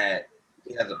think that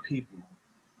we as a people,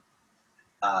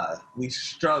 we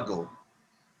struggle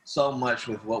so much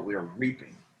with what we're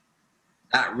reaping,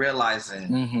 not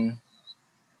realizing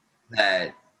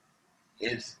that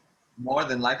it's more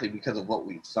than likely because of what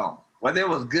we've sown, whether it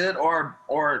was good or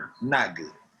not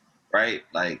good, right?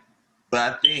 Like, but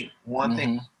I think one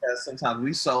thing is sometimes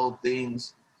we sold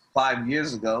things 5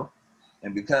 years ago,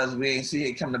 and because we ain't see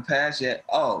it come to pass yet,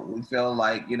 we feel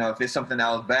like, if it's something that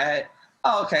was bad,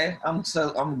 okay, I'm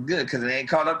good because it ain't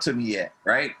caught up to me yet,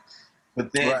 right?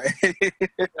 But then,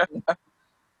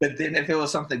 but then if it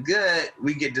was something good,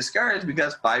 we get discouraged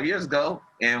because 5 years ago,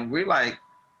 and we're like,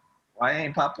 why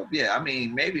ain't popped up yet? I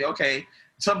mean, maybe, okay.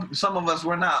 Some of us,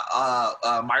 we're not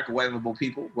microwavable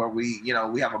people, where we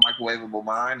have a microwavable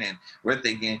mind, and we're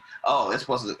thinking, it's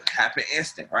supposed to happen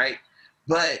instant, right?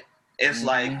 But it's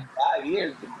like 5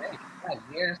 years, man, 5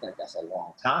 years, like that's a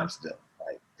long time still,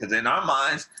 right? Because in our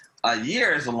minds, a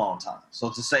year is a long time. So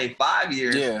to say 5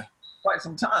 years, quite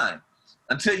some time.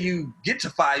 Until you get to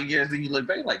 5 years, then you look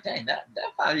back like, dang, that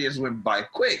 5 years went by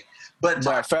quick. But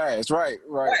by fast, right.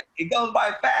 It goes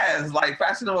by fast, like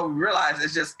faster than what we realize.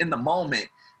 It's just in the moment,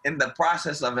 in the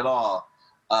process of it all.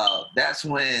 That's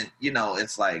when,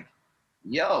 it's like,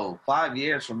 5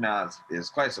 years from now is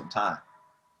quite some time.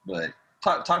 But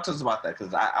talk to us about that,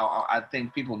 because I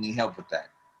think people need help with that.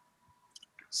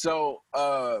 So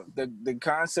the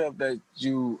concept that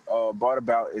you brought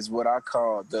about is what I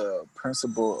call the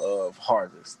principle of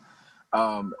harvest,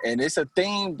 and it's a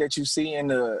theme that you see in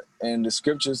the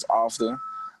scriptures often,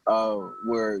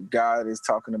 where God is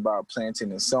talking about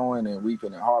planting and sowing and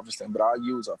reaping and harvesting. But I'll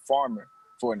use a farmer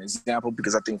for an example,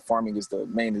 because I think farming is the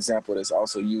main example that's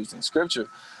also used in scripture.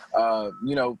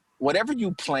 Whatever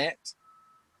you plant,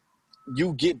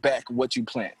 you get back what you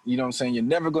plant. You know what I'm saying? You're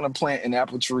never going to plant an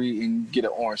apple tree and get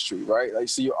an orange tree, right? Like,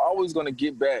 so you're always going to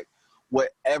get back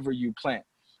whatever you plant.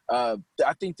 I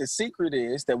think the secret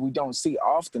is that we don't see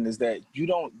often is that you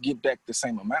don't get back the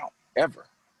same amount ever.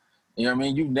 You know what I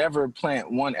mean? You never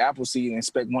plant one apple seed and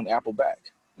expect one apple back.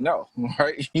 No,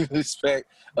 right? You expect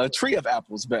a tree of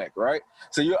apples back, right?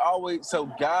 So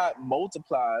God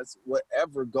multiplies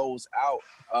whatever goes out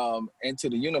into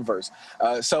the universe.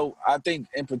 So I think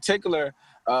in particular,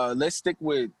 let's stick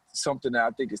with something that I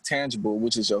think is tangible,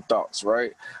 which is your thoughts,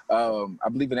 right? I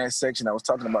believe in that section I was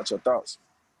talking about your thoughts.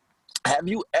 Have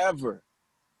you ever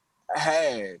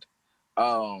had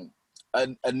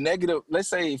a negative, let's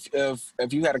say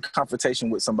if you had a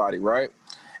confrontation with somebody, right?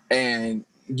 And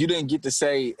you didn't get to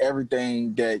say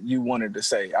everything that you wanted to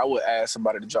say. I would ask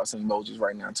somebody to drop some emojis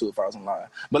right now too if I was on live.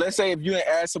 But let's say if you didn't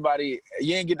ask somebody,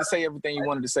 you didn't get to say everything you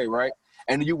wanted to say, right?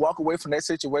 And you walk away from that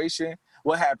situation,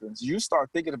 what happens? You start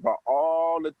thinking about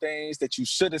all the things that you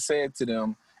should have said to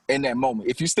them in that moment.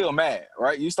 If you're still mad,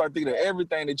 right? You start thinking of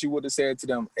everything that you would have said to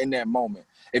them in that moment.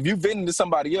 If you're venting to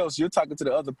somebody else, you're talking to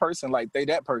the other person like they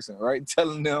that person, right?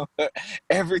 Telling them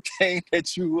everything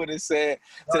that you would have said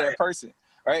to that person.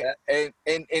 Right. And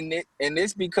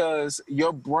it's because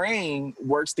your brain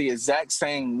works the exact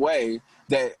same way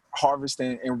that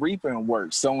harvesting and reaping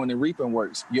works, sowing and reaping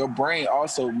works. Your brain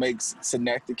also makes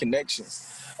synaptic connections.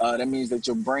 That means that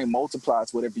your brain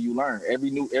multiplies whatever you learn. Every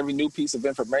new piece of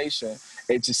information,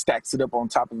 it just stacks it up on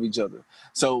top of each other.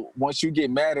 So once you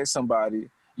get mad at somebody,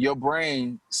 your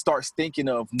brain starts thinking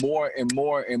of more and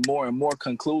more and more and more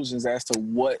conclusions as to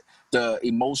what the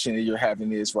emotion that you're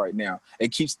having is right now.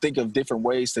 It keeps thinking of different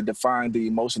ways to define the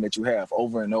emotion that you have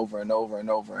over and over and over and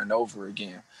over and over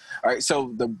again. All right.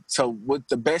 So what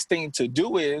the best thing to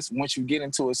do is, once you get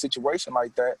into a situation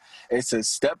like that, is to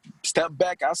step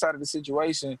back outside of the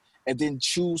situation and then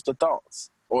choose the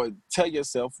thoughts, or tell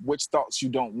yourself which thoughts you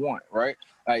don't want. Right.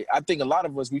 Like, I think a lot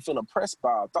of us, we feel oppressed by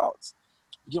our thoughts.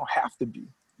 You don't have to be.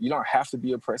 You don't have to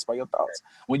be oppressed by your thoughts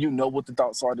when you know what the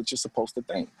thoughts are that you're supposed to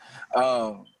think.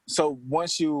 So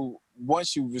once you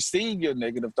receive your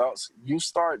negative thoughts, you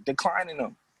start declining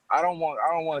them. I don't want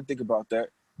to think about that.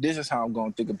 This is how I'm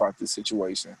going to think about this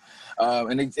situation,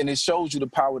 and it shows you the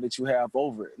power that you have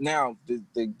over it. Now,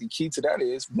 the key to that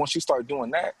is, once you start doing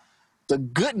that, the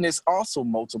goodness also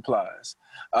multiplies.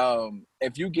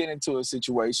 If you get into a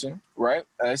situation, right?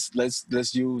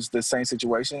 Let's use the same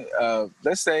situation.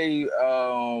 Let's say,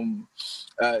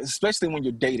 especially when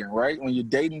you're dating, right? When you're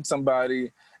dating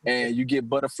somebody and you get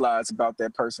butterflies about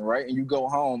that person, right? And you go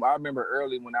home. I remember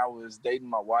early when I was dating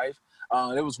my wife,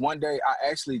 there was one day I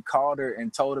actually called her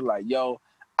and told her, like, yo,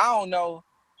 I don't know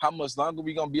how much longer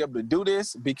we gonna be able to do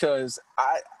this, because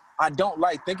I don't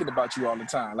like thinking about you all the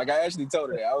time. Like, I actually told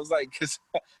her that. I was like, because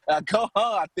I go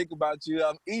home, I think about you.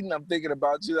 I'm eating, I'm thinking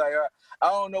about you. Like,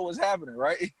 I don't know what's happening,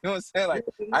 right? You know what I'm saying? Like,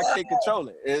 I can't control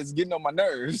it. It's getting on my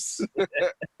nerves.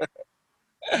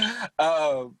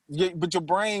 But your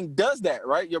brain does that,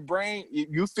 right? Your brain,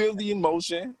 you feel the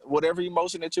emotion, whatever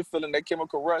emotion that you're feeling, that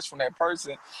chemical rush from that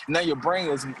person. Now your brain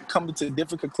is coming to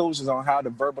different conclusions on how to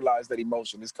verbalize that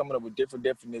emotion. It's coming up with different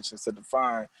definitions to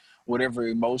define whatever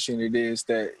emotion it is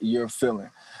that you're feeling.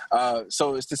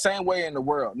 So it's the same way in the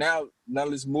world. Now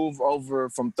let's move over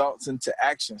from thoughts into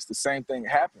actions. The same thing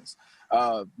happens.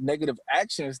 Negative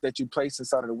actions that you place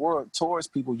inside of the world towards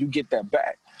people, you get that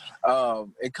back.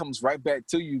 It comes right back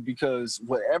to you, because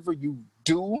whatever you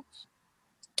do,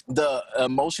 the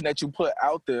emotion that you put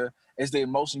out there is the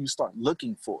emotion you start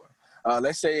looking for.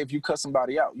 Let's say if you cut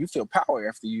somebody out, you feel power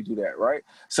after you do that, right?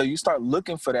 So you start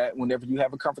looking for that whenever you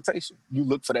have a confrontation. You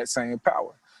look for that same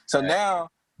power. So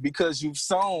now, because you've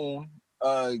sown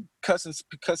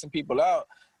cussing people out,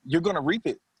 you're going to reap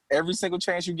it every single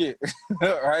chance you get,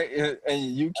 right? And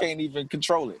you can't even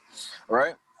control it,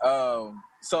 right?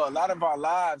 So a lot of our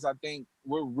lives, I think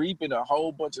we're reaping a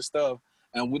whole bunch of stuff,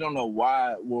 and we don't know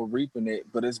why we're reaping it,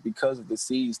 but it's because of the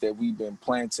seeds that we've been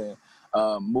planting,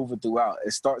 moving throughout.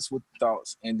 It starts with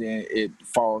thoughts, and then it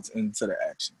falls into the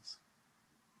actions.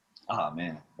 Oh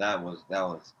man, that was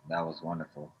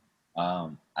wonderful.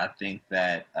 I think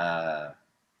that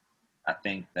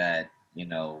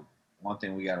one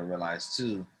thing we got to realize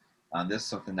too. This is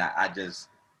something that I just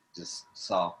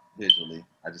saw visually.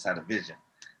 I just had a vision.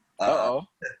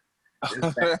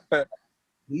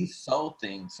 We sow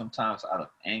things sometimes out of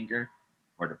anger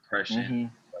or depression,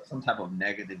 or some type of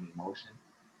negative emotion.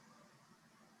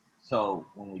 So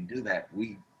when we do that,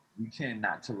 we tend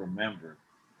not to remember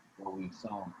what we've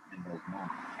sown in those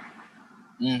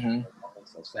moments.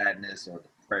 Moments of sadness or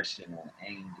depression or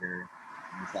anger,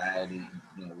 anxiety,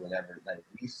 whatever. Like,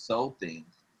 we sow things,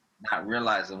 not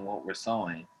realizing what we're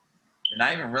sowing, and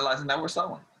not even realizing that we're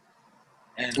sowing.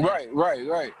 And Right.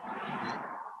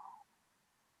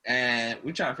 And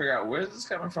we're trying to figure out, where's this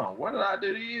coming from? What did I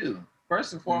do to you?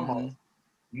 First and foremost,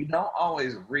 you don't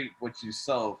always reap what you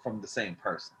sow from the same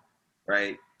person,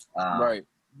 right? Right.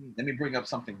 Let me bring up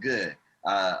something good.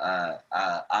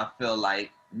 I feel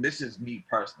like, this is me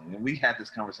personally, and we had this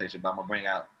conversation, but I'm gonna bring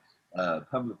out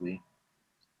publicly.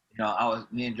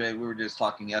 Me and Dre, we were just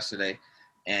talking yesterday,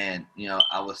 and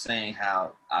I was saying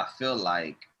how I feel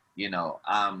like,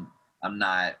 I'm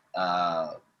not.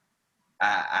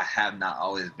 I have not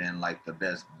always been like the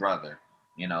best brother,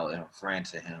 and a friend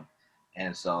to him.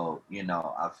 And so,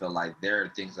 I feel like there are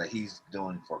things that he's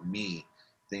doing for me,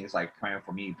 things like praying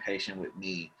for me, patient with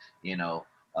me,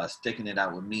 sticking it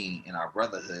out with me in our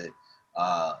brotherhood.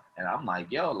 And I'm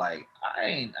like, yo, like,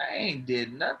 I ain't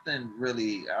did nothing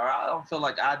really, or I don't feel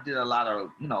like I did a lot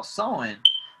of, sowing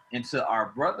into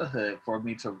our brotherhood for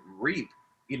me to reap.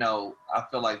 I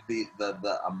feel like the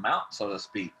amount, so to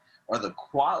speak, or the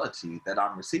quality that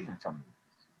I'm receiving from you.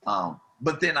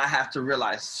 But then I have to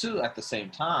realize too, at the same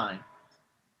time,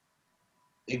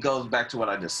 it goes back to what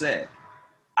I just said.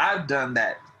 I've done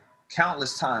that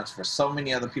countless times for so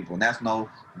many other people, and that's no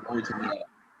glory to me at all.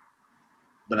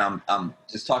 But I'm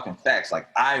just talking facts. Like,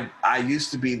 I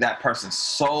used to be that person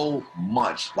so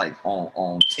much, like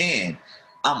on 10,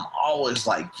 I'm always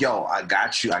like, yo, I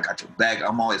got you. I got your back.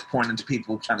 I'm always pointing to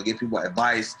people, trying to give people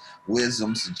advice,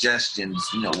 wisdom, suggestions,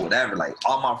 whatever. Like,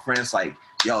 all my friends, like,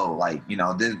 yo, like,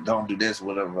 this, don't do this,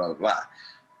 whatever, blah, blah, blah.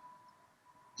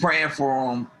 Praying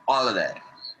for them, all of that.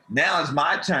 Now it's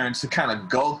my turn to kind of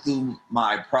go through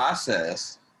my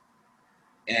process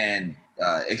and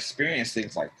experience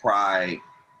things like pride,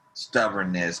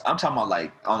 stubbornness. I'm talking about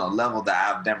like on a level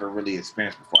that I've never really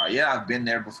experienced before. Yeah, I've been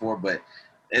there before, but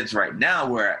it's right now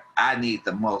where I need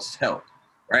the most help,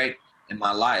 right, in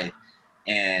my life.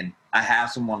 And I have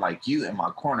someone like you in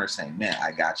my corner saying, man,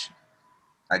 I got you.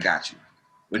 I got you.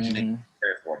 What you need to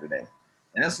prepare for today.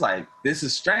 And it's like, this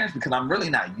is strange because I'm really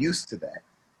not used to that.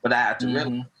 But I have to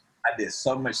realize I did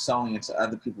so much sowing into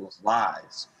other people's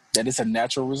lives. That is a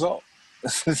natural result.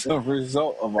 It's a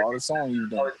result of all the sowing you've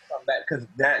done. Because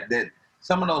that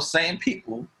some of those same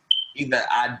people, either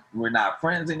we're not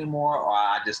friends anymore, or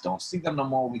I just don't see them no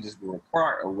more. We just grew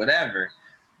apart or whatever.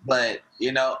 But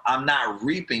I'm not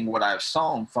reaping what I've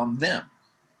sown from them,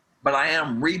 but I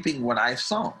am reaping what I've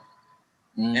sown.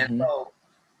 And so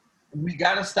we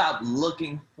got to stop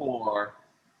looking for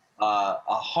a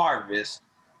harvest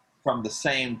from the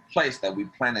same place that we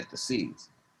planted the seeds.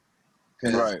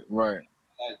 Right.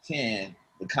 10,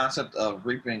 the concept of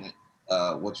reaping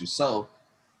what you sow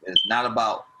is not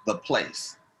about the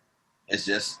place. It's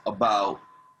just about,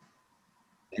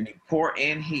 and you pour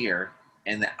in here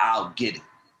and then I'll get it.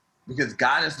 Because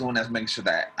God is the one that's making sure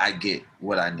that I get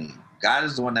what I need. God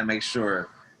is the one that makes sure,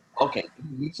 okay,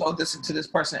 you sold this into this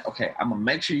person. Okay, I'm gonna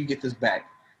make sure you get this back.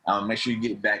 I'm gonna make sure you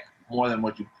get back more than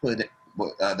what you put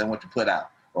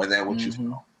out, or than what you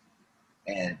sold.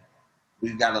 And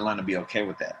we've got to learn to be okay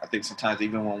with that. I think sometimes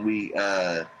even when we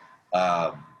get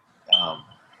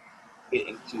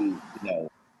into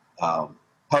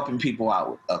helping people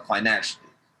out financially,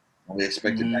 when we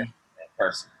expect it back from that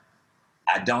person,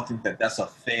 I don't think that that's a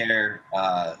fair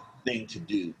thing to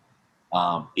do.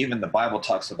 Even the Bible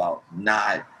talks about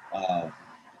not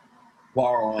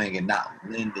borrowing and not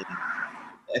lending,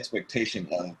 expectation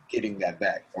of getting that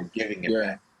back or giving it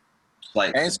back.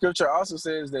 Like, and Scripture also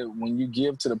says that when you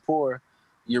give to the poor,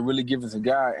 you're really giving to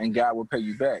God, and God will pay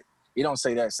you back. It don't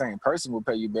say that same person will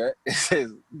pay you back. It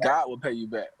says God will pay you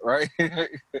back, right?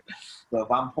 So if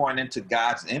I'm pouring into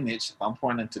God's image, if I'm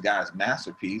pouring into God's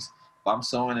masterpiece, if I'm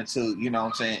sowing into,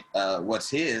 what's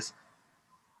His,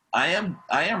 I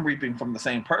am reaping from the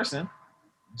same person,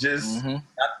 just not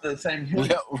the same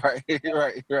human. Yeah,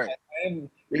 right. I am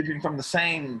reaping from the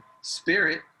same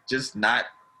spirit, just not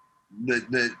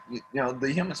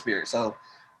the human spirit. So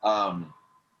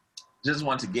just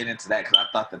wanted to get into that because I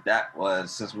thought that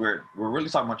was, since we're really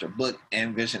talking about your book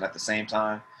and vision at the same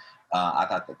time, I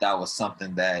thought that was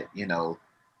something that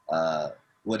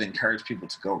would encourage people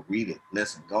to go read it.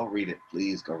 Listen, go read it,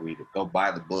 please. Go read it. Go buy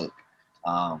the book.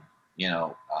 I'm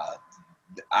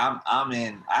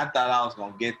in. I thought I was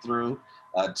gonna get through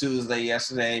Tuesday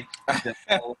yesterday,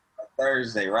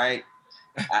 Thursday, right?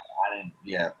 I didn't.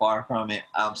 Yeah, far from it.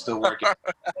 I'm still working.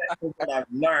 What I've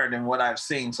learned and what I've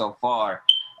seen so far,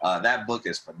 that book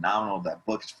is phenomenal. That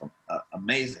book is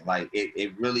amazing. Like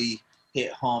it really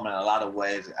hit home in a lot of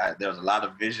ways. There was a lot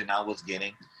of vision I was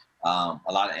getting, a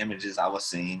lot of images I was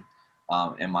seeing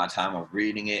in my time of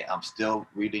reading it. I'm still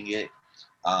reading it.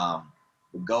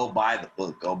 Go buy the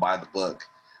book. Go buy the book.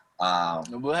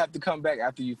 We'll have to come back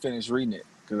after you finish reading it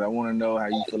because I want to know how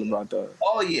you feel about the.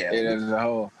 Oh yeah. It as a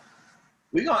whole.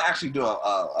 We're gonna actually do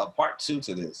a part 2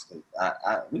 to this.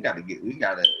 We gotta get more.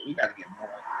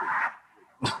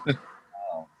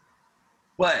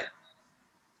 But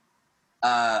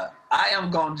I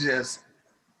am gonna just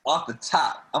off the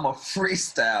top. I'm gonna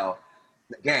freestyle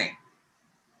the game.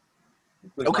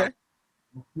 Okay.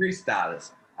 Freestyle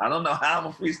this. I don't know how I'm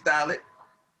gonna freestyle it.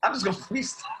 I'm just gonna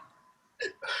freestyle.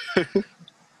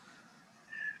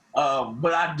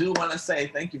 But I do want to say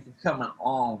thank you for coming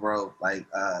on, bro. Like,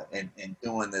 and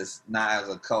doing this not as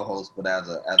a co-host, but as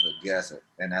a guest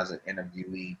and as an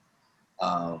interviewee.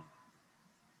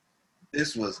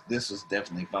 This was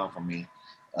definitely fun for me.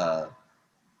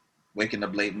 Waking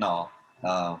up late and all.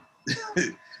 I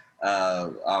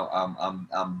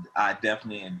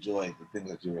definitely enjoyed the things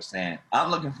that you were saying.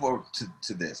 I'm looking forward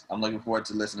to this. I'm looking forward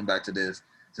to listening back to this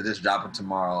dropping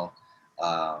tomorrow.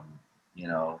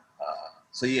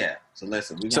 So yeah. So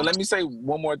listen. So let me say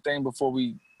one more thing before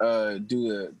we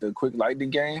do the quick lightning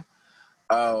game.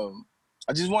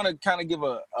 I just want to kind of give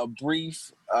a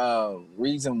brief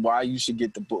reason why you should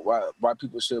get the book, why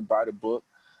people should buy the book.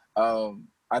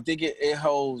 I think it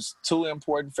holds two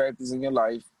important factors in your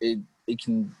life. It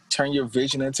can turn your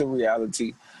vision into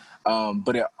reality,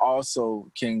 but it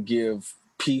also can give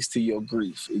peace to your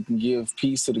grief. It can give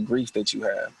peace to the grief that you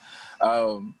have.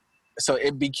 So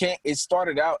it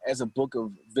started out as a book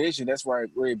of vision. That's where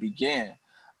it began.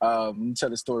 Let me tell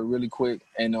the story really quick.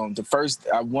 And the first,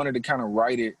 I wanted to kind of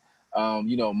write it,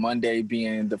 Monday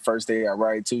being the first day I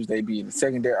write, Tuesday being the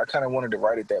second day. I kind of wanted to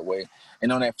write it that way.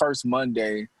 And on that first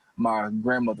Monday, my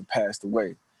grandmother passed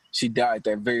away. She died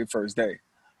that very first day,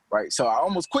 right? So I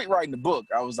almost quit writing the book.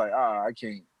 I was like, I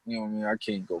can't, I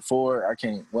can't go forward. I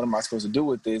can't, what am I supposed to do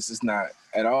with this? It's not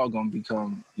at all going to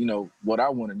become, what I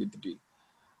wanted it to be.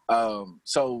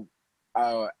 So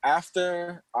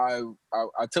after I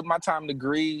took my time to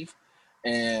grieve,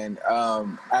 and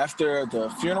after the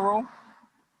funeral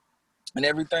and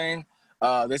everything,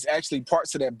 there's actually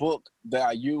parts of that book that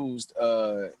I used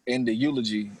in the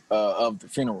eulogy of the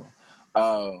funeral.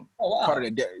 Oh, wow. Part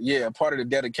of the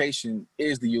dedication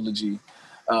is the eulogy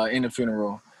in the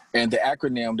funeral. And the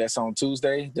acronym that's on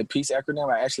Tuesday, the peace acronym,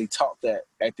 I actually taught that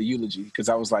at the eulogy because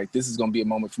I was like, this is going to be a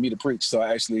moment for me to preach. So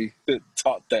I actually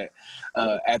taught that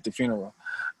at the funeral.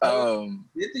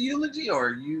 Did the eulogy or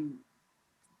you?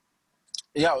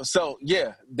 Yeah. So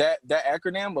yeah, that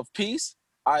acronym of peace,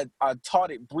 I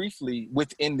taught it briefly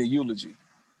within the eulogy.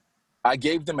 I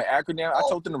gave them an acronym. I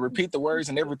told them to repeat the words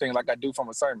and everything like I do from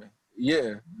a sermon.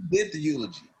 Yeah. Did the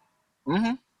eulogy?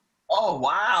 Mm-hmm. Oh,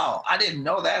 wow. I didn't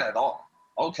know that at all.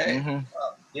 Okay. Mm-hmm.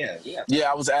 Yeah.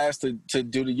 Yeah, I was asked to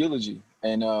do the eulogy,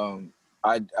 and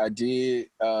I did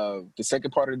the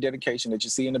second part of the dedication that you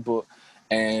see in the book,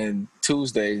 and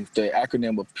Tuesday, the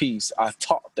acronym of peace, I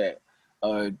taught that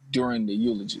during the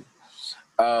eulogy.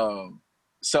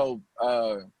 So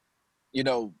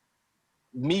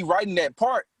me writing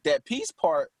that peace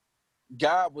part,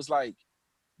 God was like,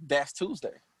 that's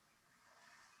Tuesday.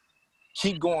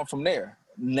 Keep going from there.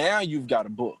 Now you've got a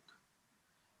book.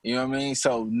 You know what I mean?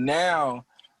 So now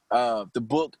the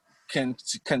book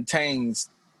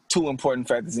contains two important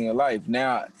factors in your life.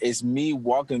 Now it's me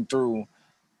walking through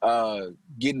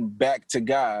getting back to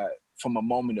God from a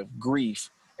moment of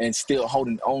grief and still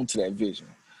holding on to that vision.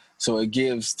 So it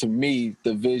gives to me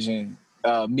the vision,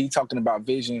 me talking about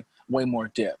vision, way more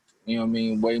depth. You know what I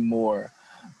mean? Way more,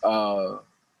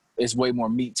 it's way more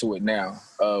meat to it now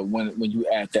when you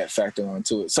add that factor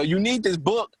onto it. So you need this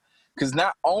book because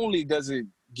not only does it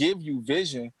give you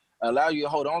vision, allow you to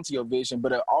hold on to your vision,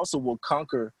 but it also will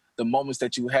conquer the moments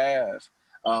that you have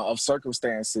of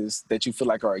circumstances that you feel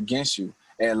like are against you.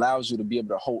 It allows you to be able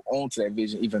to hold on to that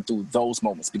vision even through those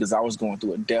moments, because I was going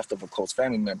through a death of a close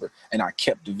family member and I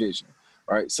kept the vision,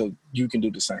 right? So you can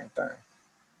do the same thing.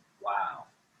 Wow.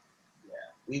 Yeah,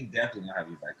 we definitely gonna have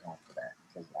you back on for that.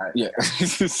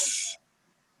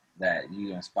 That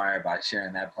you inspired by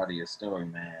sharing that part of your story,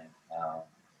 man.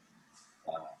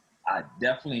 I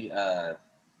definitely I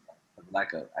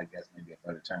guess maybe a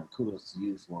better term, kudos to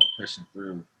you for pushing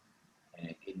through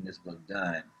and getting this book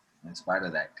done in spite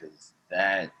of that, because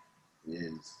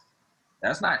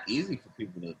that's not easy for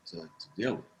people to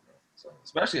deal with. So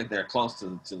especially if they're close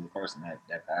to the person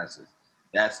that passes,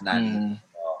 that's not easy at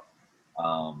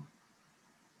all.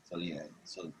 So yeah,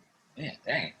 man,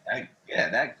 dang,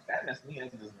 that messed me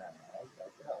up just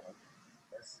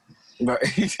now.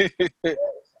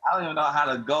 I don't even know how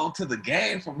to go to the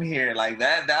game from here. Like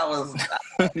that was.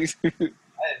 I didn't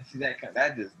see that.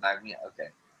 That just knocked me out.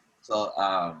 Okay, so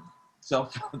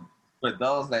for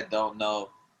those that don't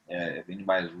know, if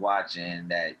anybody's watching,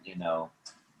 that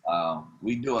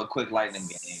we do a quick lightning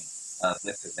game.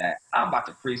 This is that. I'm about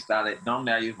to freestyle it.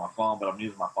 Normally I use my phone, but I'm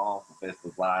using my phone for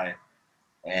Facebook Live,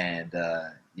 and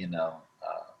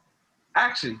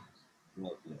actually,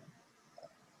 so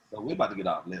we're about to get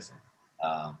off. Listen.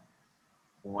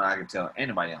 From what I can tell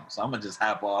anybody else. So I'm gonna just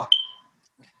hop off.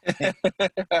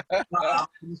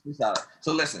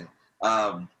 So listen,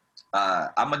 I'm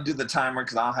gonna do the timer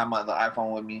because I don't have my other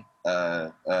iPhone with me.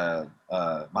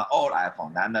 My old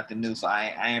iPhone, not nothing new, so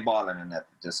I ain't balling or nothing,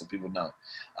 just so people know.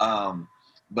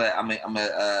 But I'm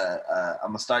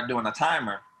gonna start doing a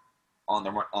timer on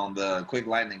the quick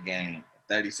lightning game.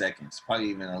 30 seconds,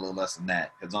 probably even a little less than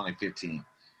that, because it's only 15.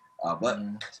 But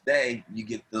today you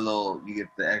get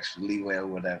the extra leeway or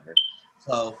whatever.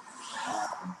 So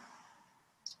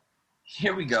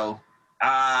here we go.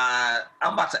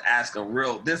 I'm about to ask a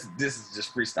real. This is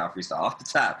just freestyle off the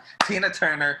top. Tina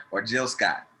Turner or Jill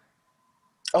Scott?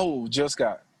 Oh, Jill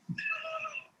Scott.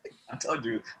 I told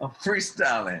you I'm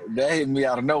freestyling. That hit me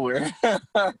out of nowhere.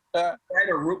 Right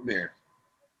or root beer?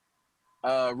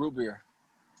 Root beer.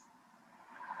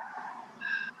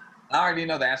 I already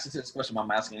know the answer to this question, but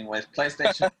I'm asking anyways.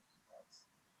 PlayStation?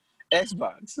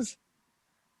 Xbox.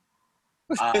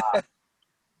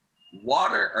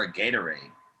 Water or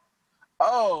Gatorade?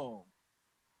 Oh.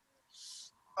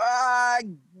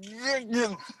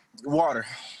 Water.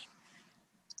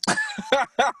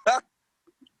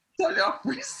 So y'all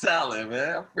freestyling,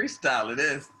 man. I'm freestyling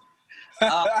this.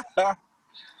 The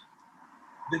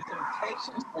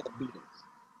Temptations or the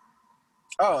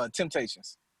Beatles?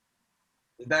 Temptations.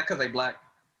 Is that because they black?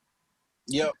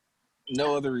 Yep.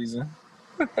 No other reason.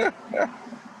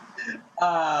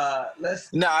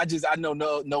 Let's. No, I know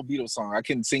no Beatles song. I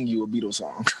can sing you a Beatles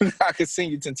song. I can sing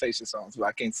you Temptation songs, but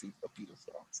I can't sing a Beatles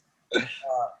songs.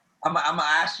 I'm gonna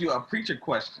ask you a preacher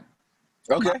question.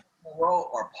 Okay. Monroe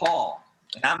or Paul?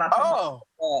 And I'm not talking about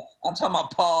Paul. I'm talking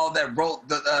about Paul that wrote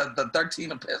the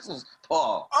 13 epistles.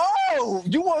 Paul. Oh,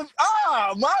 you want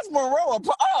Miles Monroe?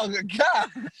 Oh God.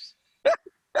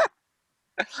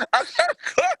 I gotta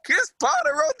cook. It's Paul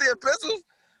that wrote the epistles.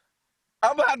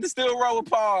 I'm gonna have to still roll with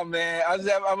Paul, man. I'm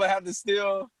gonna have to.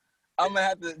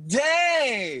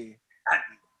 Dang.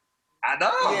 I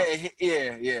know.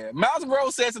 Yeah. Miles Monroe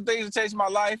said some things that changed my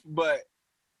life, but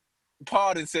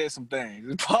Paul done said some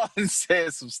things. Paul done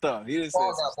said some stuff. He done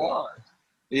Paul said some got stuff. bars.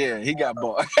 Yeah, he got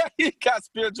bars. He got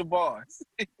spiritual bars.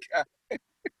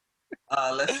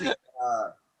 Let's see.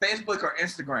 Facebook or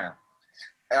Instagram?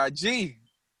 G.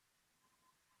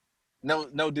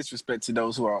 No disrespect to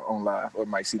those who are on live or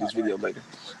might see this video later,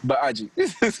 but IG.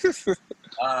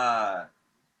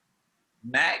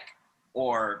 Mac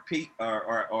or P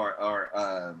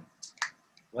or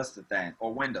what's the thing?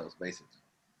 Or Windows, basically.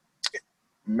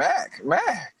 Mac.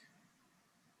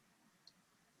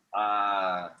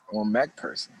 I'm a Mac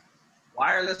person.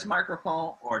 Wireless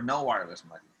microphone or no wireless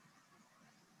microphone?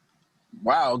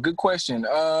 Wow, good question.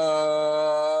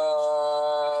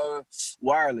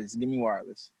 Wireless. Give me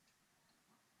wireless.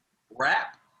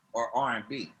 Rap or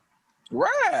R&B?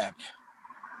 Rap.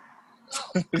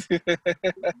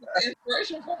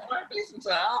 Inspiration from R&B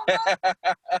sometimes.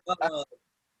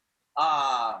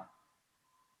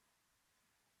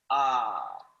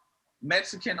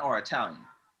 Mexican or Italian?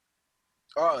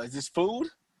 Oh, is this food?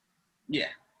 Yeah.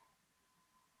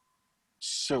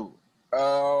 Shoot.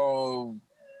 Oh.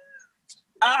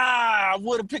 I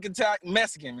would have picked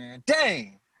Mexican, man.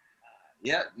 Dang.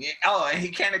 Yep. Yeah. Oh, and he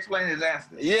can't explain his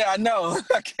answer. Yeah, I know.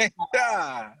 I can't.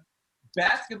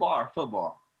 Basketball or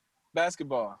football?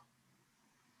 Basketball.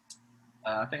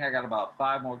 I think I got about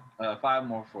five more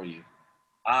for you.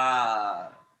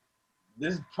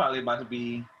 This is probably about to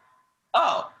be.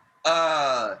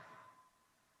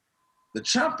 The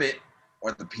trumpet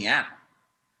or the piano?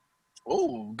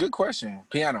 Oh, good question.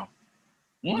 Piano.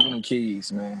 Give them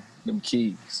keys, man. Them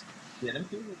keys. Yeah, them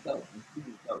keys are dope.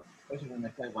 Especially when they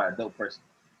play by a dope person.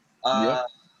 Yep.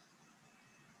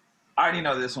 I already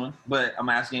know this one, but I'm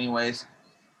asking anyways.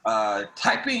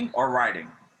 Typing or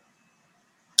writing?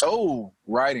 Oh,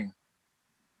 writing.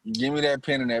 Give me that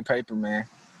pen and that paper, man.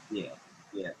 Yeah.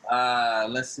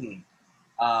 Let's see.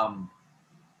 Man,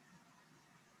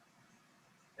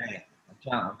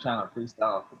 I'm trying to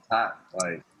freestyle off the top.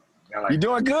 You're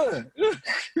doing good.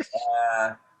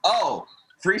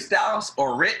 Freestyles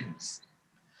or writtens?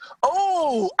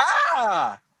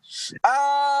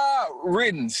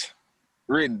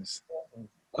 Riddens.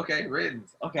 Okay,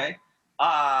 writtens. Okay.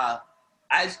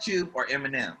 Ice Cube or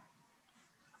Eminem?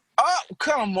 Oh,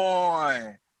 come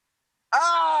on.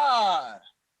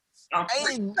 I'm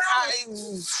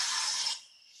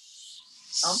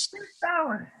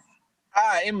freestyling.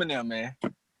 Eminem, man.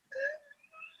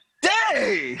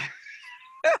 Dang.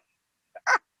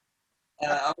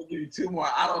 I'm gonna give you two more.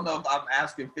 I don't know if I'm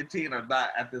asking 15 or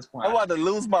not at this point. I'm about to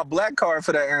lose my black card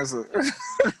for that answer.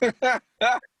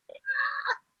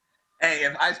 Hey,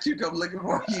 if Ice Cube come looking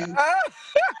for you,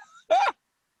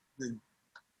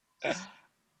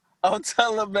 I'll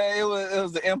tell him, man. It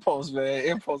was the impulse, man.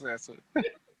 Impulse answer.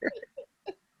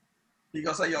 he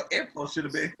gonna say your info should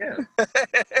have been him.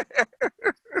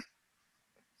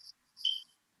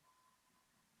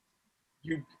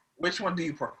 Which one do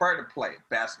you prefer to play,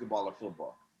 basketball or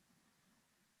football?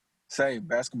 Say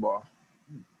basketball.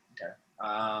 Okay.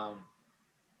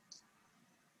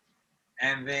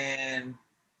 And then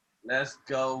let's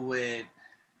go with.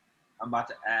 I'm about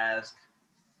to ask.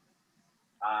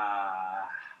 I'm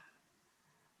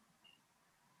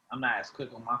not as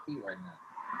quick on my feet right now.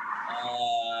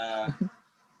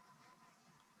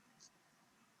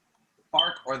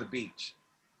 Park or the beach?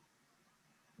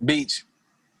 Beach.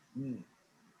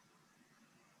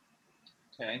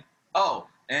 Okay. Oh,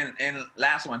 and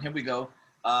last one. Here we go.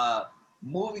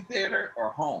 Movie theater or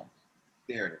home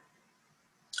theater?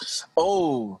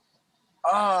 Oh.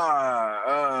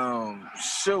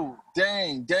 Shoot.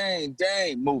 Dang.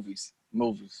 Movies.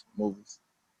 Okay.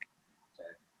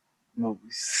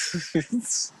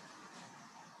 Movies.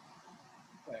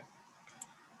 Okay.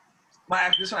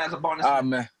 This one has a bonus.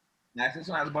 Man. This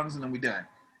one has a bonus, and then we done.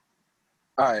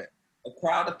 All right. A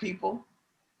crowd of people,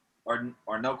 or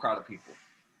no crowd of people.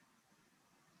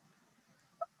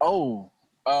 Oh,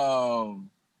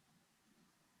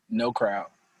 no crowd.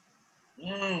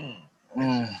 Yeah.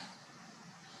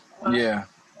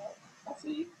 I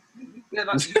see you feel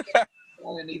like I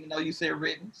didn't even know you said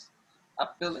written. I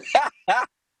feel it.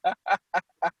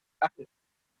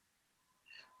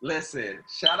 Listen,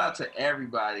 shout out to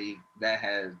everybody that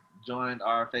has joined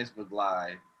our Facebook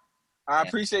Live. I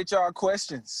appreciate y'all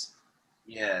questions.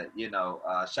 Yeah,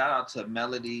 shout out to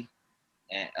Melody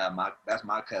and that's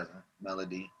my cousin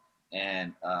Melody,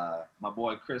 and my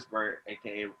boy Chris Burt,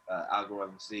 aka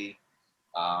Algorithm C.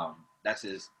 That's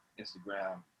his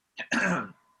Instagram.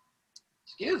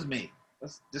 Excuse me,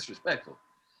 that's disrespectful.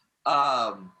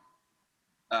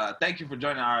 Thank you for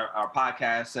joining our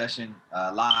podcast session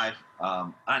live.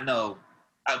 I know,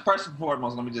 first and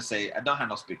foremost, let me just say, I don't have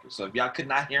no speakers. So if y'all could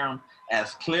not hear them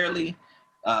as clearly,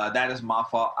 that is my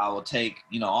fault. I will take,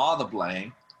 all the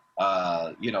blame,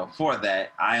 for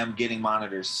that. I am getting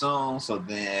monitors soon. So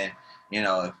then,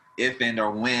 if and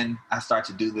or when I start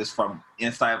to do this from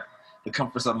inside the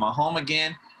comforts of my home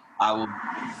again, I will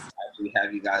actually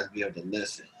have you guys be able to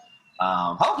listen.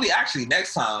 Hopefully, actually,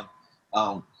 next time,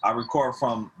 I record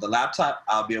from the laptop,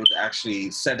 I'll be able to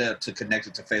actually set it up to connect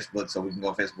it to Facebook so we can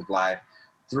go Facebook Live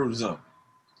through Zoom.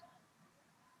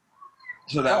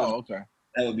 So that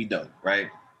would be dope, right?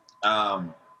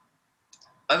 Other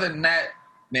than that,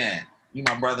 man, you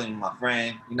my brother, you my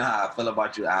friend. You know how I feel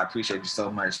about you. I appreciate you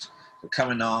so much for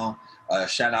coming on.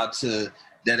 Shout out to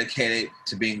Dedicated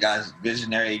to Being God's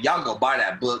Visionary. Y'all go buy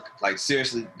that book. Like,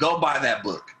 seriously, go buy that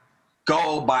book.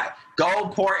 Go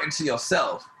pour it into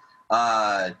yourself.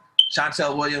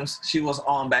 Chantel Williams, she was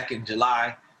on back in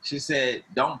July. She said,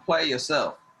 don't play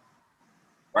yourself.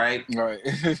 Right? Right.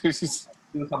 She was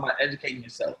talking about educating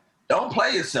yourself. Don't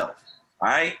play yourself. All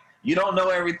right? You don't know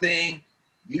everything.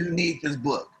 You need this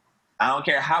book. I don't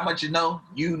care how much you know.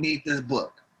 You need this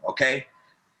book. Okay?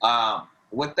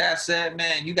 With that said,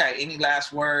 man, you got any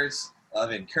last words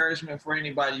of encouragement for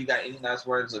anybody? You got any last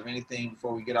words of anything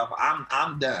before we get off? I'm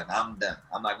done. I'm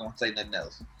not going to say nothing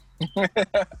else.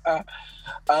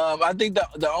 I think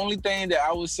the only thing that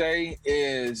I would say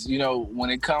is, when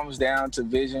it comes down to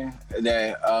vision,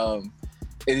 that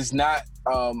it is not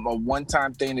a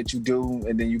one-time thing that you do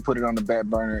and then you put it on the back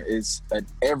burner. It's an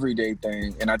everyday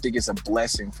thing, and I think it's a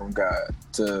blessing from God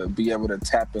to be able to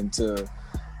tap into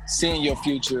seeing your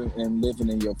future and living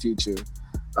in your future.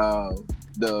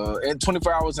 And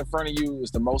 24 hours in front of you is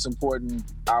the most important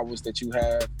hours that you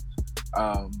have.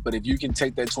 But if you can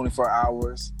take that 24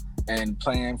 hours and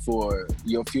plan for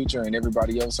your future and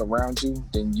everybody else around you,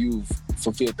 then you've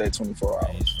fulfilled that 24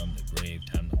 hours. Raised from the grave,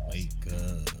 time to wake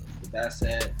up. With that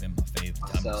said, In my faith,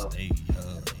 time to stay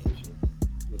up.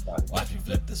 Watch me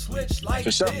flip the switch like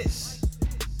this.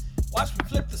 Watch me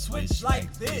flip the switch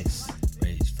like this.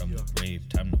 Raised from the grave,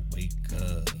 time to wake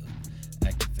up.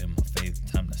 Active in my faith,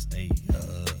 time to stay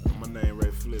up. My name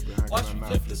Ray Flippin'. Watch me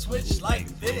flip the switch like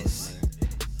this.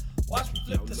 Watch me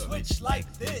flip the switch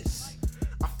like this.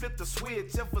 I flipped the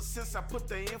switch ever since I put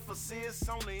the emphasis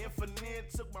on the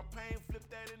infinite. Took my pain, flipped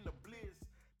that into bliss.